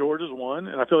probably going to be Georgia's 1,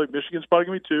 and I feel like Michigan's probably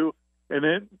going to be 2. And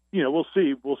then, we'll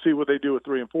see. We'll see what they do with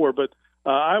 3 and 4. But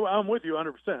I'm with you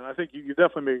 100%. I think you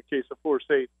definitely make a case that Florida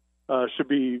State should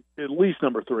be at least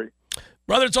number 3.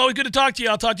 Brother, it's always good to talk to you.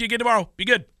 I'll talk to you again tomorrow. Be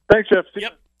good. Thanks, Jeff.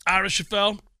 Yep. Ira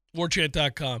Schoffel,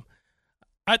 warchant.com.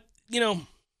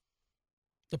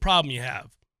 The problem you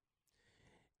have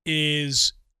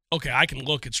is, okay, I can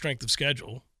look at strength of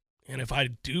schedule. And if I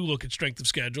do look at strength of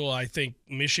schedule, I think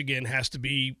Michigan has to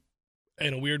be,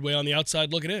 in a weird way, on the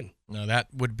outside looking in. No, that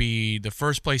would be the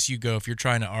first place you go if you're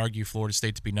trying to argue Florida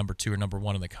State to be number 2 or number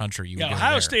 1 in the country.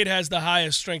 Ohio State has the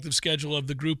highest strength of schedule of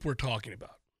the group we're talking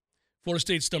about. Florida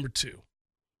State's number 2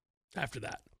 after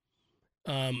that.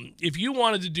 If you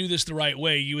wanted to do this the right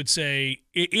way, you would say,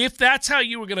 if that's how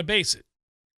you were going to base it,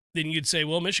 then you'd say,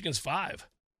 well, Michigan's 5.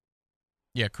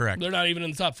 Yeah, correct. They're not even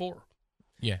in the top 4.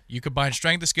 Yeah, you combine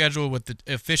strength of schedule with the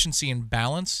efficiency and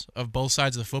balance of both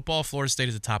sides of the football. Florida State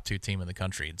is a top 2 team in the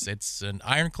country. It's an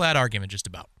ironclad argument just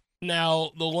about.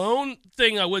 Now, the lone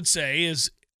thing I would say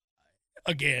is,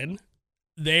 again,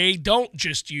 they don't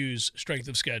just use strength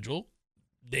of schedule.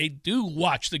 They do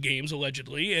watch the games,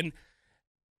 allegedly. And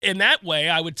in that way,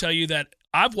 I would tell you that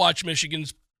I've watched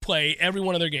Michigan's play every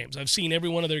one of their games. I've seen every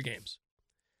one of their games.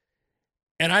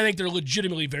 And I think they're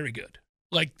legitimately very good.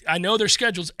 Like, I know their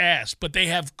schedule's ass, but they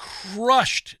have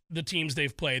crushed the teams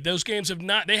they've played. Those games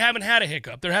they haven't had a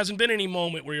hiccup. There hasn't been any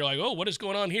moment where you're like, oh, what is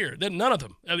going on here? Then none of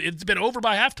them. It's been over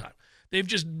by halftime. They've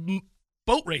just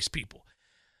boat raced people.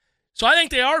 So I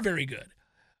think they are very good.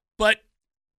 But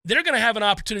they're going to have an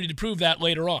opportunity to prove that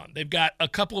later on. They've got a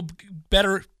couple of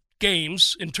better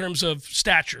games in terms of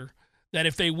stature that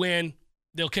if they win,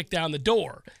 they'll kick down the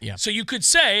door. Yeah. So you could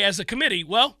say, as a committee,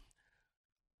 well,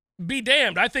 be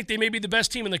damned. I think they may be the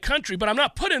best team in the country, but I'm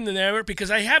not putting them there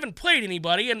because I haven't played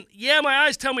anybody. And, yeah, my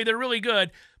eyes tell me they're really good,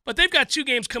 but they've got 2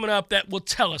 games coming up that will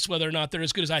tell us whether or not they're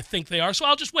as good as I think they are, so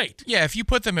I'll just wait. Yeah, if you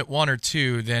put them at 1 or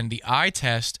 2, then the eye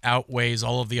test outweighs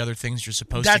all of the other things you're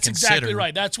supposed to consider. That's exactly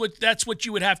right. That's what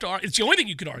you would have to argue. It's the only thing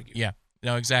you could argue. Yeah,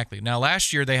 no, exactly. Now,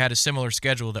 last year they had a similar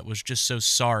schedule that was just so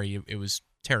sorry. It was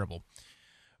terrible.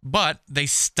 But they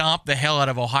stomped the hell out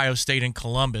of Ohio State and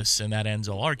Columbus, and that ends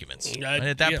all arguments. And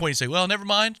at that point, you say, well, never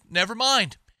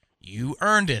mind. You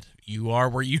earned it. You are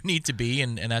where you need to be,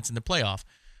 and that's in the playoff.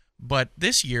 But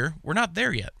this year, we're not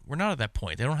there yet. We're not at that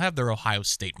point. They don't have their Ohio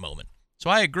State moment. So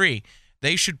I agree.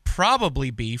 They should probably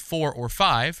be 4 or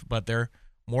 5, but they're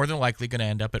more than likely going to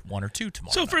end up at 1 or 2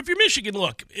 tomorrow. So if you're Michigan,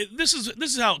 look, this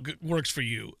is how it works for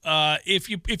you. If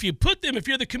you're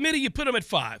the committee, you put them at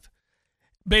 5.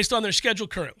 Based on their schedule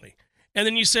currently. And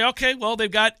then you say, okay, well, they've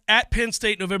got at Penn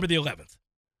State November the 11th.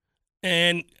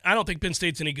 And I don't think Penn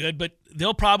State's any good, but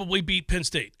they'll probably beat Penn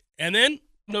State. And then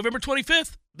November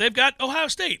 25th, they've got Ohio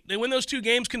State. They win those 2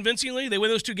 games convincingly. They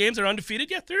win those 2 games. They're undefeated.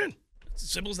 Yeah, they're in. It's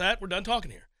as simple as that. We're done talking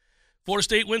here. Florida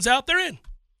State wins out. They're in.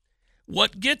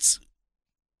 What gets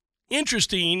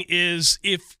interesting is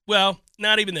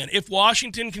not even then. If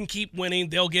Washington can keep winning,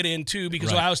 they'll get in too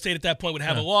because Ohio State at that point would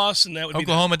have a loss, and that would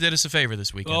Oklahoma did us a favor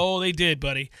this weekend. Oh, they did,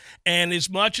 buddy. And as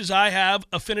much as I have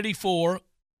affinity for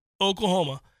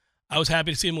Oklahoma, I was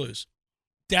happy to see them lose.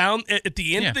 Down at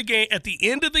the end of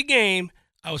the game,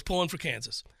 I was pulling for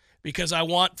Kansas because I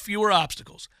want fewer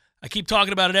obstacles. I keep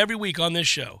talking about it every week on this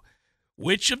show.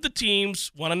 Which of the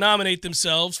teams want to nominate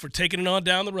themselves for taking it on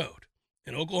down the road?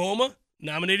 And Oklahoma,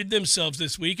 nominated themselves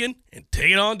this weekend, and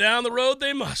take it on down the road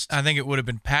they must. I think it would have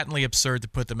been patently absurd to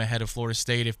put them ahead of Florida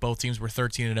State if both teams were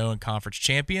 13-0 and conference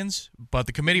champions, but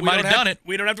the committee might have done it.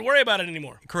 We don't have to worry about it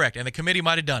anymore. Correct, and the committee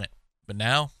might have done it. But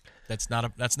now, that's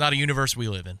not a universe we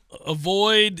live in.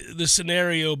 Avoid the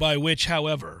scenario by which,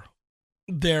 however,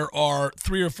 there are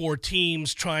 3 or 4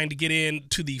 teams trying to get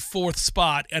into the 4th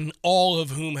spot, and all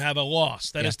of whom have a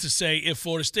loss. That is to say, if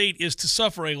Florida State is to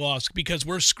suffer a loss because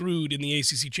we're screwed in the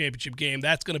ACC championship game,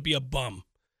 that's going to be a bum.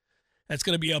 That's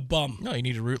going to be a bum. No, you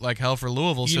need to root like hell for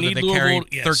Louisville so that they Louisville,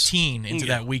 carry 13 into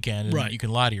that weekend, and you can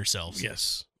lie to yourselves.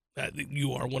 Yes,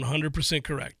 you are 100%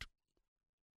 correct.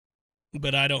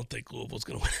 But I don't think Louisville's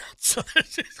going to win out. So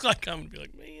it's like I'm going to be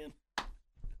like, man.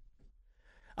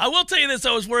 I will tell you this.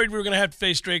 I was worried we were going to have to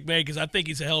face Drake May because I think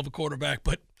he's a hell of a quarterback.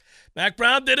 But Mac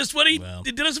Brown did us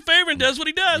a favor and does what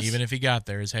he does. Even if he got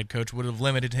there, his head coach would have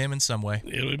limited him in some way.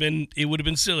 It would have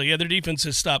been silly. Yeah, their defense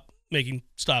has stopped making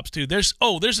stops too. There's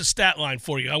a stat line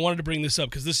for you. I wanted to bring this up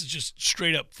because this is just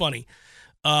straight up funny.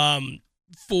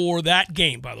 For that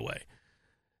game, by the way,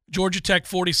 Georgia Tech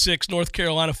 46, North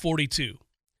Carolina 42.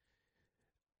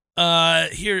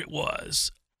 Here it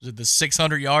was. Was it the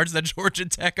 600 yards that Georgia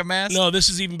Tech amassed? No, this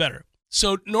is even better.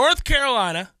 So North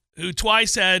Carolina, who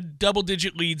twice had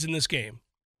double-digit leads in this game,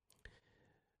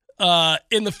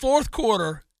 in the 4th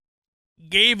quarter,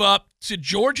 gave up to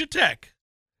Georgia Tech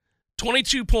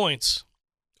 22 points.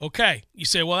 Okay, you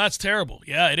say, well, that's terrible.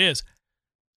 Yeah, it is.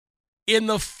 In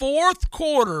the 4th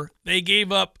quarter, they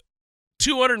gave up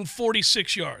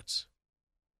 246 yards.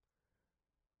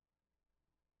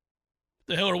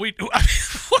 The hell are we? What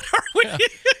are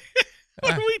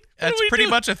we? That's pretty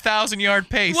much a 1,000-yard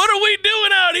pace. What are we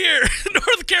doing out here,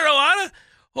 North Carolina?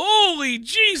 Holy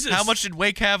Jesus! How much did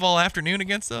Wake have all afternoon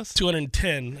against us?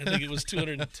 210. I think it was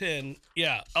 210.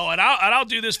 Yeah. Oh, and I'll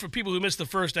do this for people who missed the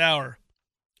first hour.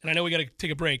 And I know we got to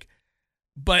take a break,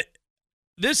 but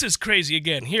this is crazy.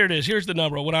 Again, here it is. Here's the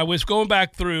number. When I was going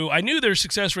back through, I knew their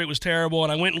success rate was terrible,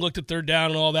 and I went and looked at 3rd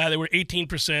down and all that. They were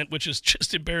 18%, which is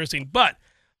just embarrassing. But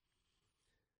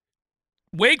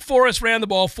Wake Forest ran the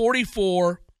ball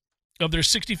 44 of their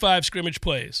 65 scrimmage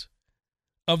plays.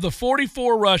 Of the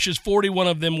 44 rushes, 41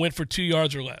 of them went for 2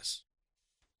 yards or less.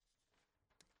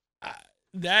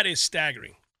 That is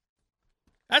staggering.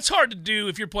 That's hard to do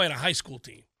if you're playing a high school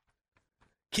team.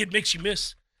 Kid makes you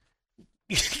miss.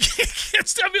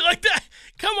 Stuff like that.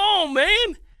 Come on,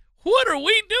 man. What are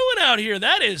we doing out here?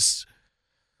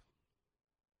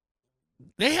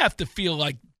 They have to feel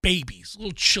like babies,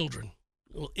 little children.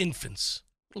 Little infants,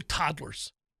 little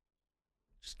toddlers,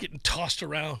 just getting tossed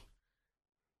around,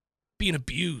 being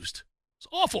abused. It's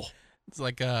awful. It's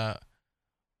like a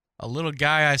little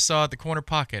guy I saw at the corner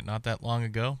pocket not that long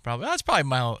ago. That's probably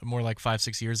more like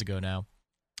 5-6 years ago now.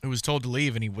 Who was told to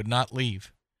leave and he would not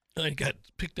leave. And he got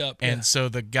picked up. And so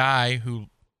the guy who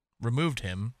removed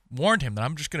him warned him that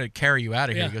I'm just going to carry you out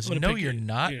of here. He goes, no, you're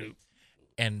not.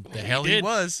 And the hell he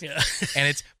was. Yeah. And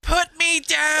it's, put me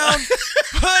down!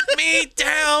 Put me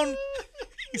down!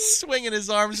 He's swinging his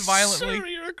arms violently. Sir,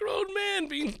 you're a grown man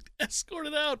being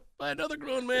escorted out by another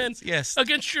grown man. Yes.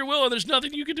 Against your will, and there's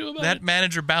nothing you can do about it. That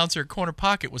manager bouncer corner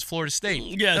pocket was Florida State.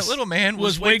 Yes. That little man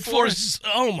was Wake Forest.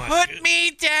 Oh, my Put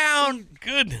me down!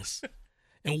 Goodness.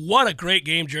 And what a great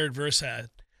game Jared Verse had.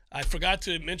 I forgot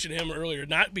to mention him earlier,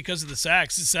 not because of the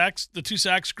sacks. The 2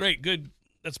 sacks, great, good.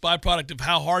 That's byproduct of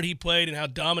how hard he played and how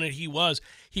dominant he was.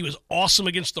 He was awesome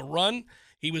against the run.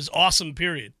 He was awesome,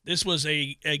 period. This was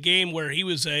a game where he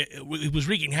was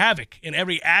wreaking havoc in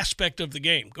every aspect of the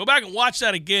game. Go back and watch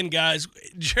that again, guys.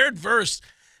 Jared Verse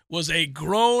was a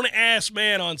grown-ass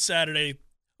man on Saturday,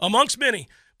 amongst many,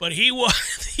 but he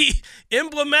was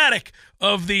emblematic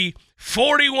of the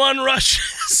 41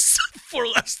 rushes for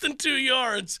less than 2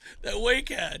 yards that Wake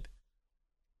had.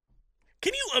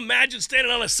 Can you imagine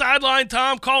standing on a sideline,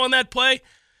 Tom, calling that play?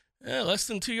 Less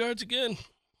than 2 yards again.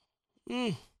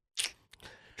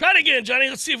 Try it again, Johnny.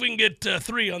 Let's see if we can get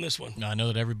 3 on this one. I know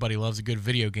that everybody loves a good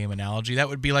video game analogy. That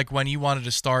would be like when you wanted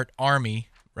to start Army,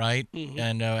 right,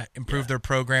 and improve their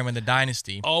program in the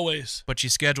Dynasty. Always. But you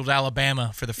scheduled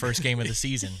Alabama for the first game of the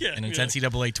season, and it's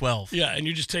NCAA 12. Yeah, and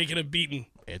you're just taking a beating.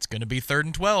 It's going to be 3rd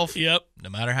and 12. Yep.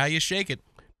 No matter how you shake it.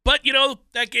 But,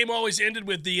 that game always ended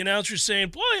with the announcer saying,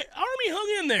 boy, Army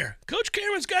hung in there. Coach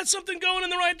Cameron's got something going in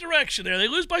the right direction there. They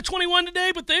lose by 21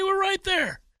 today, but they were right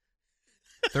there.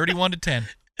 31-10.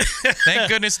 Thank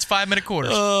goodness it's 5-minute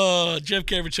quarters. Jeff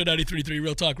Cameron Show 93.3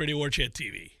 Real Talk Radio War Chant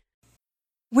TV.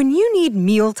 When you need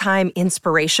mealtime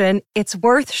inspiration, it's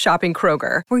worth shopping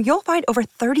Kroger, where you'll find over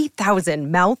 30,000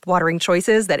 mouth-watering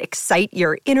choices that excite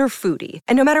your inner foodie.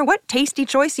 And no matter what tasty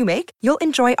choice you make, you'll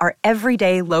enjoy our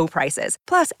everyday low prices,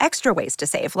 plus extra ways to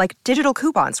save, like digital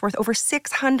coupons worth over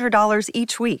 $600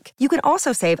 each week. You can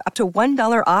also save up to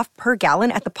 $1 off per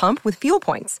gallon at the pump with fuel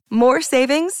points. More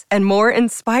savings and more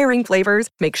inspiring flavors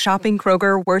make shopping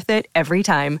Kroger worth it every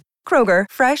time. Kroger,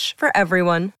 fresh for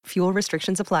everyone. Fuel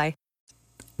restrictions apply.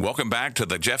 Welcome back to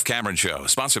the Jeff Cameron Show,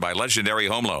 sponsored by Legendary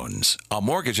Home Loans, a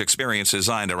mortgage experience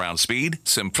designed around speed,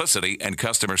 simplicity, and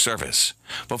customer service.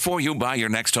 Before you buy your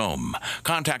next home,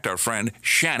 contact our friend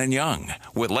Shannon Young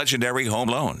with Legendary Home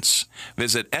Loans.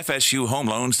 Visit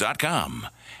FSUHomeLoans.com.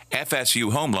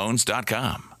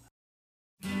 FSUHomeLoans.com.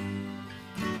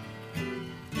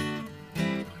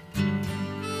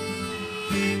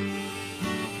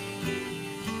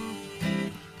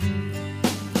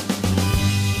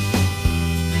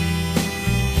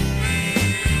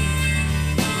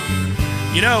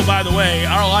 You know, by the way,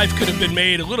 our life could have been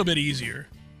made a little bit easier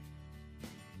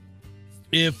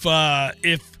if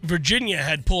Virginia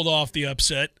had pulled off the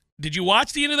upset. Did you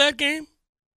watch the end of that game?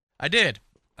 I did.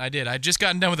 I'd just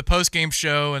gotten done with the post-game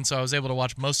show, and so I was able to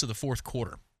watch most of the fourth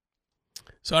quarter.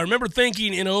 So I remember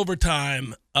thinking in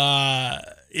overtime,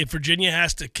 if Virginia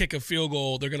has to kick a field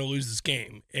goal, they're going to lose this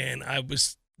game. And I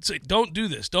was saying, don't do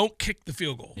this. Don't kick the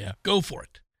field goal. Yeah. Go for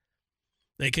it.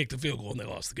 They kicked the field goal, and they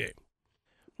lost the game.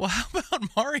 Well, how about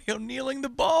Mario kneeling the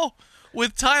ball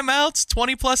with timeouts,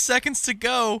 20-plus seconds to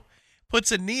go,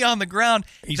 puts a knee on the ground?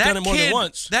 He's done it more than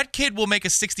once. That kid will make a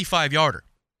 65-yarder.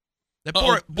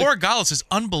 Borregales is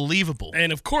unbelievable.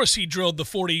 And, of course, he drilled the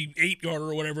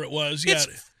 48-yarder or whatever it was. It's,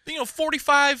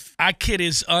 45. That kid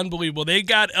is unbelievable. They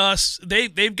got us.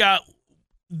 They've got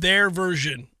their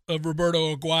version of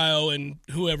Roberto Aguayo and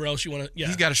whoever else you want to. Yeah.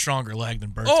 He's got a stronger leg than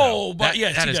Berto. Oh, but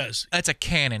yes, he does. That's a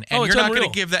cannon. And you're not going to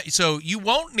give that. So you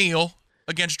won't kneel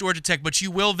against Georgia Tech, but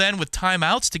you will then with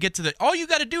timeouts to get to the. All you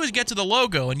got to do is get to the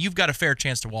logo, and you've got a fair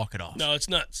chance to walk it off. No, it's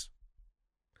nuts.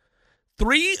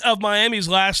 3 of Miami's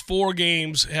last 4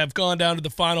 games have gone down to the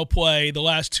final play. The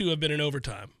last 2 have been in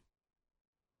overtime.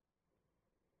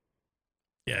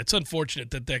 Yeah, it's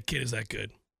unfortunate that kid is that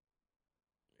good.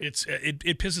 It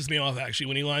pisses me off, actually.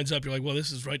 When he lines up, you're like, well,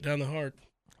 this is right down the heart.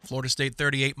 Florida State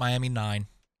 38, Miami 9.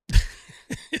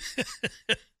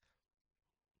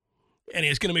 And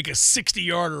he's going to make a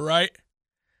 60-yarder, right?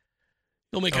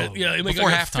 He'll make a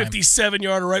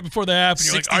 57-yarder right before the half. And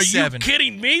you're like, are you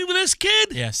kidding me with this kid?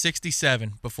 Yeah,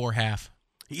 67 before half.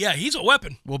 Yeah, he's a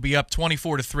weapon. We'll be up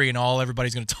 24-3, and all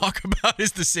everybody's going to talk about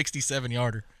is the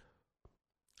 67-yarder.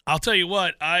 I'll tell you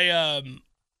what,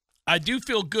 I do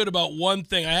feel good about one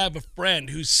thing. I have a friend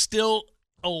who's still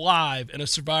alive in a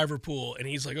survivor pool, and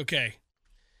he's like, okay,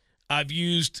 I've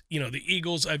used, the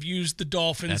Eagles, I've used the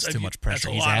Dolphins. That's too much pressure.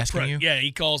 He's asking you? Yeah,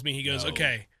 he calls me. He goes,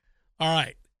 okay, all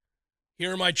right,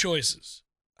 here are my choices.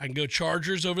 I can go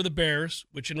Chargers over the Bears,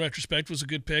 which in retrospect was a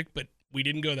good pick, but we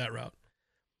didn't go that route.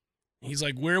 He's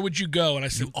like, where would you go? And I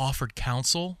said, you offered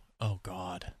counsel? Oh,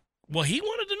 God. Well, he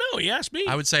wanted to know. He asked me.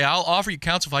 I would say I'll offer you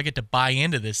counsel if I get to buy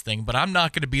into this thing, but I'm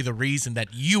not going to be the reason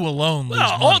that you alone lose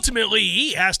money. Ultimately,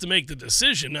 he has to make the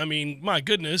decision. I mean, my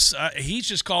goodness, he's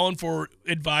just calling for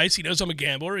advice. He knows I'm a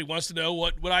gambler. He wants to know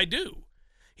what I do.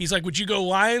 He's like, would you go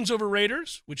Lions over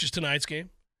Raiders, which is tonight's game?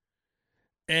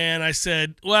 And I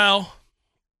said, well,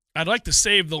 I'd like to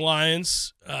save the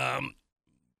Lions. There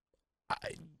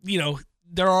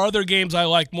are other games I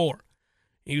like more.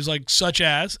 He was like, such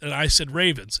as, and I said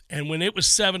Ravens. And when it was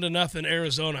 7-0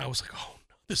 Arizona, I was like, oh,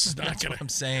 no, this is not going to. I'm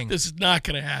saying. This is not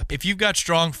going to happen. If you've got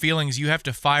strong feelings, you have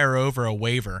to fire over a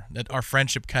waiver that our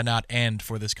friendship cannot end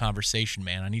for this conversation,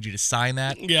 man. I need you to sign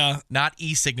that. Yeah. Not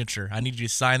e-signature. I need you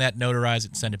to sign that, notarize it,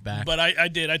 and send it back. But I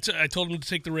did. I told him to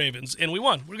take the Ravens, and we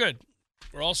won. We're good.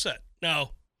 We're all set.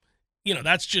 Now,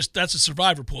 that's a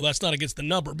survivor pool. That's not against the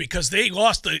number because they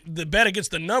lost the bet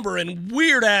against the number in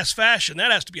weird-ass fashion.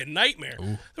 That has to be a nightmare.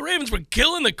 Ooh. The Ravens were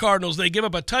killing the Cardinals. They give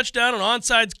up a touchdown, an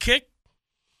onside kick,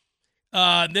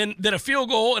 then a field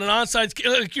goal and an onside kick.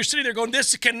 Like you're sitting there going,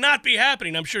 this cannot be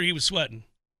happening. I'm sure he was sweating.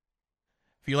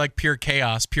 If you like pure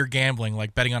chaos, pure gambling,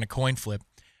 like betting on a coin flip,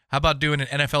 how about doing an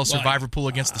NFL survivor pool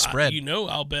against the spread?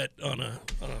 I'll bet on a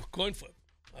coin flip.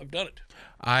 I've done it.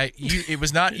 It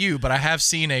was not you, but I have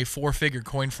seen a 4-figure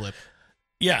coin flip.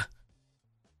 Yeah.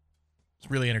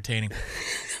 It's really entertaining.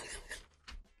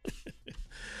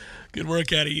 Good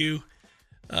work out of you.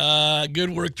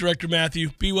 Good work, Director Matthew.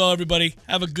 Be well, everybody.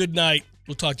 Have a good night.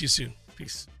 We'll talk to you soon.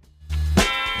 Peace.